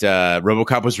fact that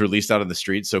Robocop was released out on the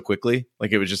street so quickly.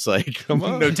 Like, it was just like, come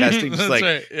on, no testing. Just like,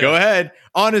 right, yeah. Go ahead.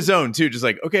 On his own too. Just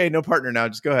like, okay, no partner now.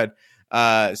 Just go ahead.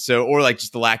 Or like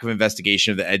just the lack of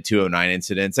investigation of the Ed 209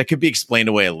 incidents. That could be explained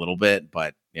away a little bit,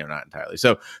 but not entirely.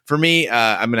 So for me,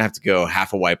 I'm going to have to go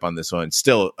half a wipe on this one.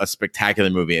 Still a spectacular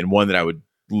movie, and one that I would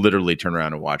literally turn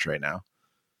around and watch right now.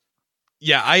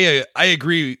 Yeah, I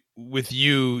agree with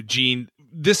you, Gene.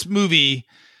 This movie,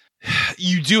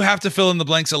 you do have to fill in the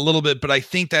blanks a little bit, but I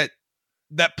think that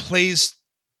plays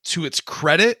to its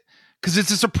credit, because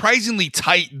it's a surprisingly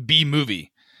tight B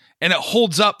movie, and it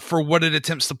holds up for what it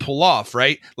attempts to pull off,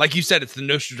 right? Like you said, it's the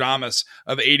Nostradamus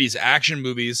of 80s action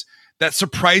movies that's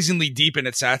surprisingly deep in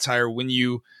its satire when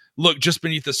you look just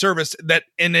beneath the surface.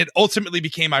 And it ultimately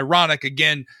became ironic,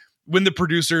 again, when the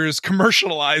producers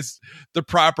commercialized the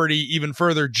property even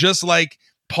further, just like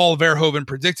Paul Verhoeven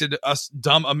predicted us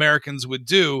dumb Americans would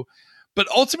do. But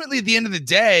ultimately, at the end of the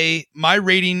day, my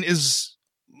rating is,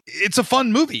 it's a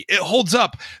fun movie. It holds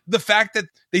up. The fact that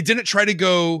they didn't try to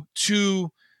go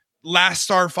to Last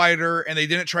Starfighter and they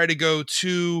didn't try to go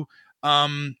to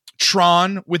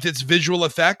Tron with its visual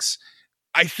effects,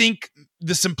 I think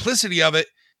the simplicity of it,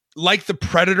 like the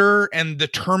Predator and the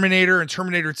Terminator and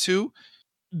Terminator 2,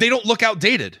 they don't look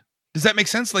outdated. Does that make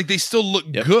sense? Like, they still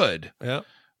look good,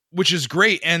 which is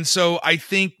great. And so I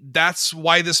think that's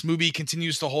why this movie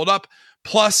continues to hold up.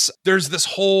 Plus, there's this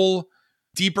whole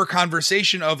deeper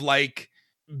conversation of like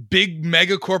big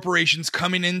mega corporations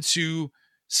coming into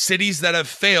cities that have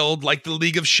failed, like the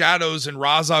League of Shadows and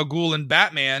Ra's al Ghul and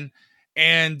Batman,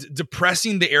 and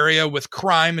depressing the area with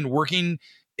crime and working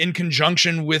in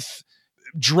conjunction with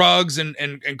drugs and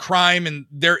crime, and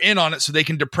they're in on it so they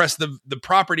can depress the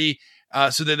property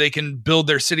so that they can build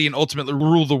their city and ultimately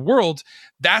rule the world.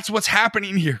 That's what's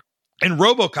happening here in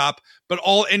Robocop, but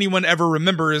all anyone ever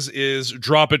remembers is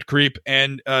drop it, creep,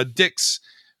 and dicks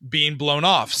being blown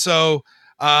off. So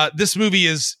this movie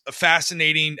is a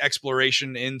fascinating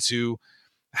exploration into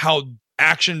how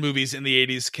action movies in the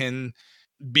 80s can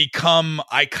become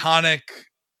iconic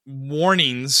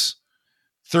warnings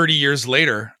 30 years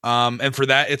later. And for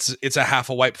that, it's a half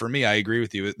a wipe for me. I agree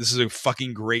with you. This is a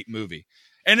fucking great movie.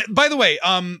 And by the way,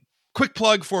 quick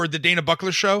plug for the Dana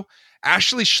Buckler show.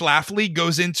 Ashley Schlafly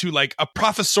goes into like a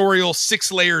professorial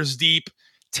 6 layers deep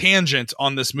tangent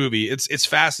on this movie. It's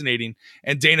fascinating.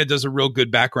 And Dana does a real good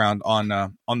background on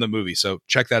the movie. So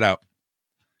check that out.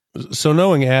 So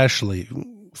knowing Ashley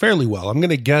fairly well, I'm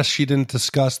going to guess she didn't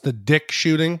discuss the dick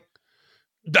shooting.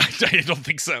 I don't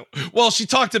think so. Well, she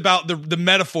talked about the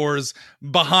metaphors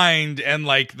behind and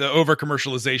like the over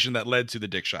commercialization that led to the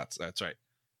dick shots. That's right.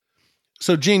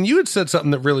 So, Gene, you had said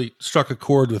something that really struck a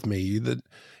chord with me, that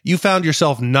you found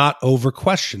yourself not over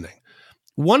questioning.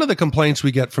 One of the complaints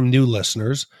we get from new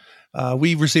listeners,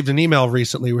 we received an email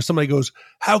recently where somebody goes,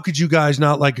 "How could you guys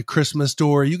not like A Christmas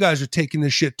Story? You guys are taking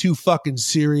this shit too fucking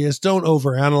serious. Don't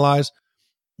overanalyze."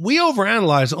 We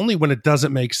overanalyze only when it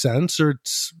doesn't make sense or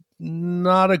it's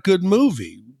not a good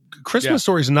movie. Christmas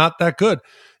Story is not that good.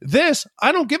 This,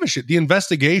 I don't give a shit. The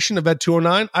investigation of Ed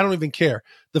 209, I don't even care.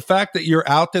 The fact that you're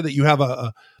out there, that you have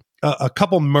a a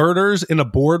couple murders in a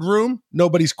boardroom,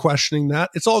 nobody's questioning that.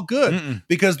 It's all good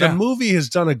because the movie has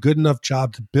done a good enough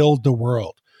job to build the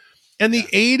world. And the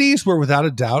 80s were without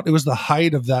a doubt, it was the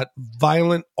height of that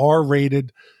violent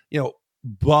R-rated,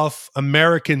 buff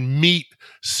American meat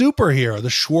superhero, the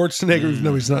Schwarzenegger, even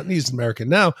though he's American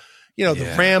now,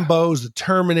 the Rambos, the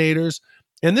Terminators.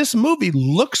 And this movie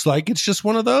looks like it's just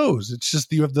one of those. It's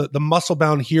just you have the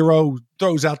muscle-bound hero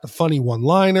throws out the funny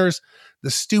one-liners,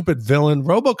 the stupid villain.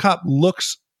 Robocop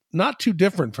looks not too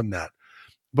different from that.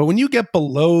 But when you get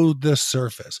below the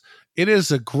surface, it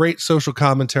is a great social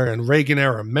commentary on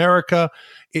Reagan-era America.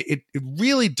 It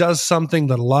really does something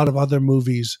that a lot of other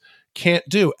movies can't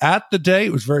do. At the day,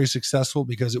 it was very successful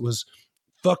because it was,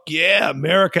 fuck yeah,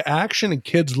 America action, and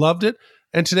kids loved it.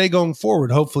 And today, going forward,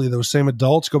 hopefully those same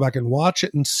adults go back and watch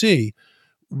it and see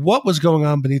what was going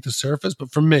on beneath the surface.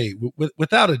 But for me,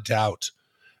 without a doubt,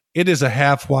 it is a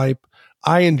half wipe.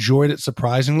 I enjoyed it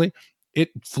surprisingly. It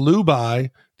flew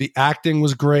by. The acting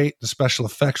was great. The special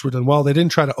effects were done well. They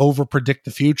didn't try to over-predict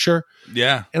the future.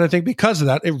 Yeah. And I think because of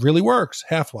that, it really works.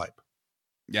 Half wipe.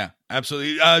 Yeah,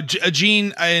 absolutely.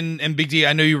 Gene and Big D,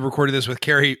 I know you recorded this with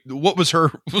Carrie. What was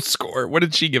her score? What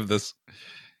did she give this?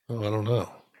 Oh, I don't know.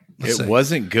 It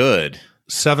wasn't good.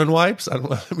 7 wipes? I don't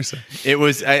know. Let me see. It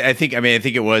was, I think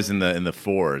it was in the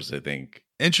 4s, I think.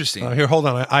 Interesting. Here, hold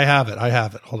on. I have it.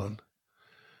 Hold on.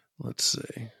 Let's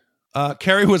see.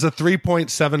 Carrie was a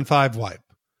 3.75 wipe.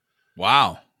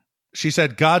 Wow. She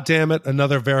said, God damn it,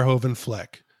 another Verhoeven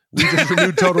flick. We just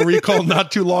renewed Total Recall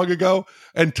not too long ago,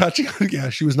 and touching,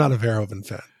 she was not a Verhoeven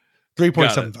fan.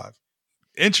 3.75.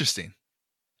 Interesting.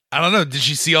 I don't know. Did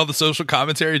she see all the social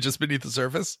commentary just beneath the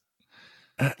surface?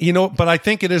 But I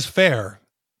think it is fair.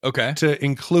 Okay. To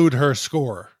include her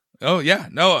score. Oh, yeah.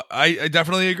 No, I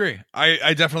definitely agree.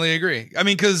 I definitely agree. I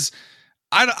mean, because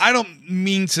I don't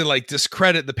mean to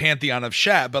discredit the pantheon of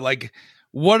Shat, but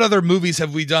what other movies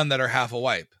have we done that are half a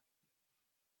wipe?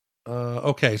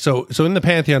 Okay, so in the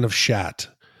pantheon of Shat,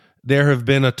 there have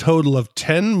been a total of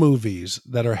 10 movies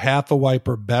that are half a wipe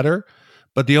or better,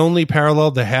 but the only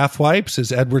parallel to half wipes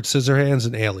is Edward Scissorhands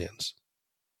and Aliens.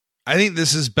 I think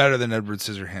this is better than Edward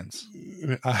Scissorhands.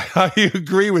 I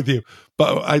agree with you,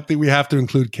 but I think we have to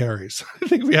include Carrie's. I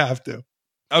think we have to.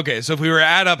 Okay, so if we were to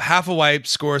add up half a wipe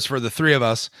scores for the three of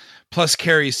us, plus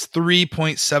Carrie's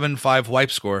 3.75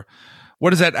 wipe score, what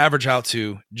does that average out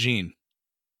to, Gene?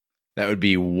 That would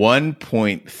be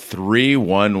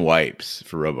 1.31 wipes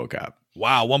for Robocop.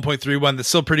 Wow, 1.31. That's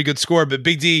still a pretty good score. But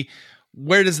Big D,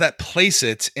 where does that place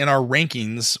it in our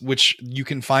rankings, which you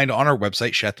can find on our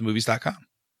website, shatthemovies.com?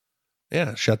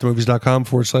 Yeah,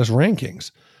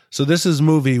 shatthemovies.com/rankings. So this is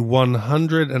movie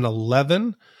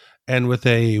 111, and with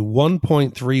a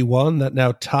 1.31, that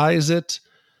now ties it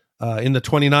in the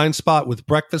 29 spot with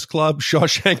Breakfast Club,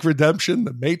 Shawshank Redemption,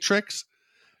 The Matrix,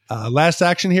 Last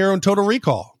Action Hero, and Total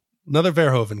Recall. Another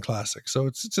Verhoeven classic. So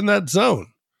it's in that zone.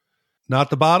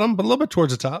 Not the bottom, but a little bit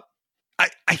towards the top.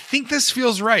 I think this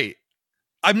feels right.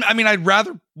 I mean, I'd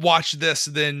rather watch this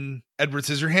than Edward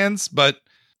Scissorhands, but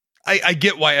I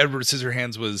get why Edward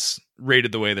Scissorhands was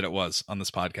rated the way that it was on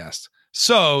this podcast.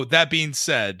 So that being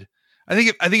said, I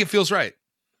think it feels right.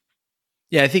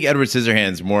 Yeah, I think Edward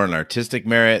Scissorhands more on artistic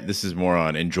merit. This is more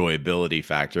on enjoyability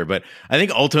factor. But I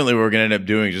think ultimately what we're going to end up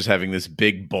doing is just having this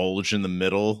big bulge in the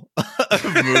middle of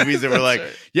movies that we're like,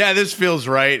 right. Yeah, this feels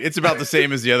right. It's about the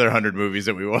same as the other 100 movies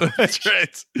that we watch. That's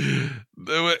right.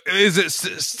 Is it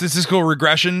statistical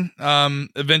regression?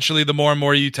 Eventually, the more and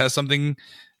more you test something,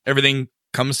 everything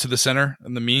comes to the center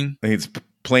and the mean. I think it's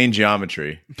plain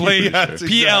geometry. Plain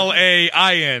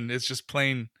PLAIN. It's just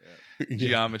plain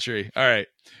geometry. All right.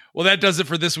 Well, that does it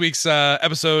for this week's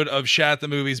episode of Shat the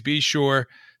Movies. Be sure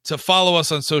to follow us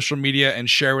on social media and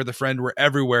share with a friend. We're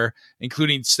everywhere,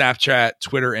 including Snapchat,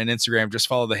 Twitter, and Instagram. Just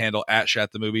follow the handle at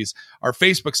Shat the Movies. Our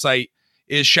Facebook site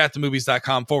is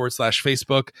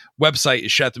shatthemovies.com/Facebook. Website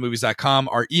is shatthemovies.com.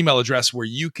 Our email address where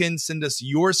you can send us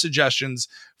your suggestions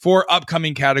for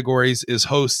upcoming categories is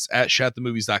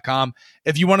hosts@shatthemovies.com.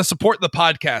 If you want to support the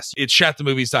podcast, it's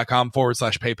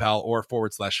shatthemovies.com/PayPal or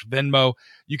 /Venmo.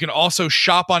 You can also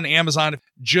shop on Amazon.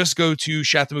 Just go to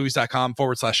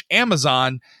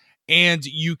shatthemovies.com/Amazon and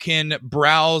you can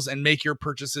browse and make your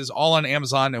purchases all on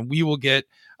Amazon, and we will get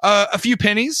a few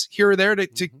pennies here or there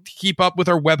to keep up with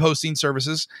our web hosting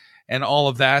services and all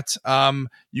of that.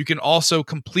 You can also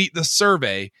complete the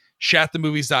survey,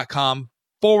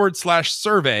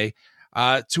 shatthemovies.com/survey,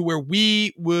 to where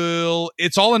we will,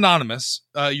 it's all anonymous,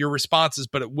 your responses,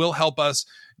 but it will help us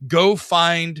go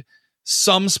find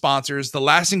some sponsors. The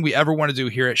last thing we ever want to do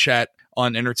here at Shat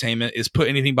on Entertainment is put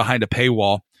anything behind a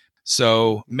paywall.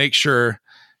 So make sure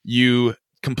you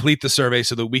complete the survey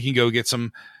so that we can go get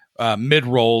some mid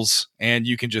rolls and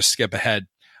you can just skip ahead.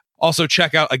 Also,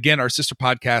 check out again our sister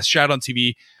podcast, Shat on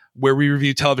TV, where we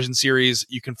review television series.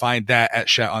 You can find that at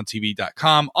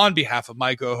shatontv.com. On behalf of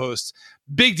my co-hosts,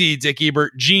 Big D, Dick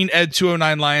Ebert, Gene, Ed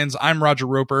 209 Lyons, I'm Roger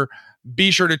Roeper.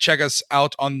 Be sure to check us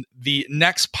out on the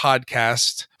next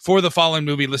podcast for the following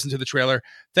movie. Listen to the trailer.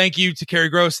 Thank you to Carrie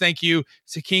Gross. Thank you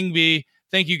to King B.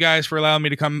 Thank you guys for allowing me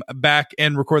to come back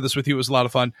and record this with you. It was a lot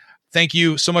of fun. Thank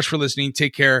you so much for listening.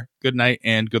 Take care. Good night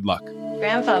and good luck.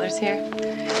 Grandfather's here.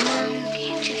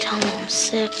 Can't you tell me I'm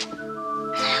sick?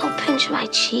 He'll pinch my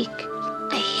cheek.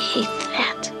 I hate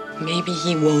that. Maybe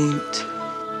he won't.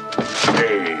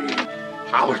 Hey,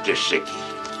 how was this sickie?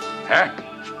 Huh?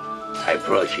 I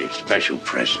brought you a special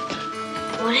present.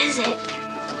 What is it?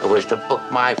 It was the book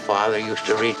my father used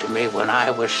to read to me when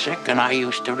I was sick, and I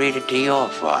used to read it to your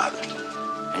father.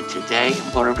 And today,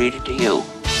 I'm going to read it to you.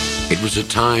 It was a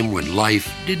time when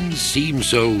life didn't seem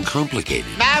so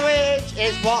complicated. Marriage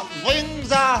is what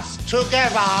brings us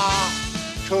together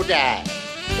today.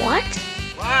 What?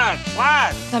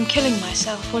 What? I'm killing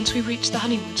myself once we reach the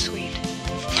honeymoon suite.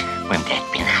 Wouldn't that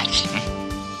be nice?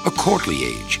 A courtly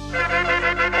age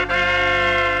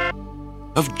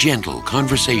of gentle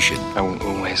conversation. I will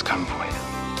always come for you.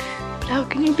 But how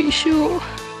can you be sure?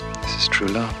 This is true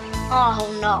love. Oh,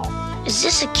 no. Is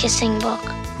this a kissing book?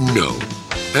 No.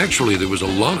 Actually, there was a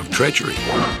lot of treachery,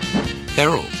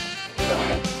 peril,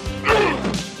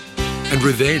 and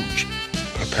revenge.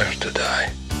 Prepare to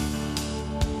die.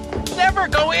 Never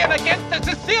go in against the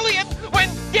Sicilian when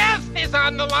death is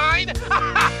on the line.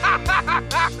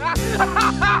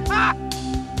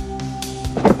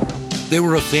 There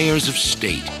were affairs of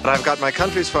state. But I've got my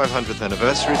country's 500th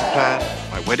anniversary to plan,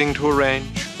 my wedding to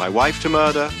arrange, my wife to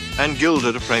murder, and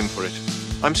Gilda to frame for it.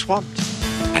 I'm swamped.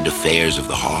 And affairs of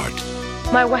the heart.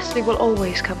 My Wesley will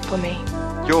always come for me.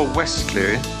 Your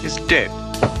Wesley is dead.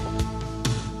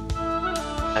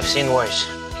 I've seen worse.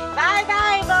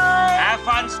 Bye-bye, boys. Have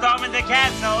fun storming the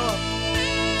castle.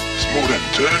 It's more than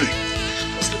turning.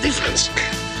 What's the difference?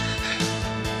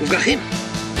 We've got him.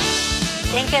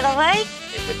 Think it'll work?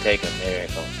 It would take a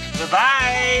miracle.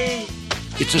 Goodbye.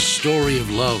 It's a story of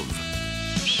love.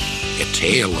 A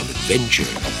tale of adventure.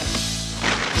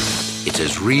 It's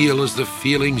as real as the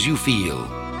feelings you feel.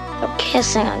 We're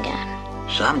kissing again.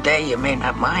 Someday you may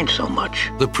not mind so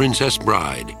much. The Princess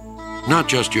Bride. Not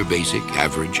just your basic,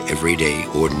 average, everyday,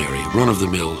 ordinary,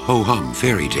 run-of-the-mill, ho-hum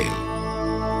fairy tale.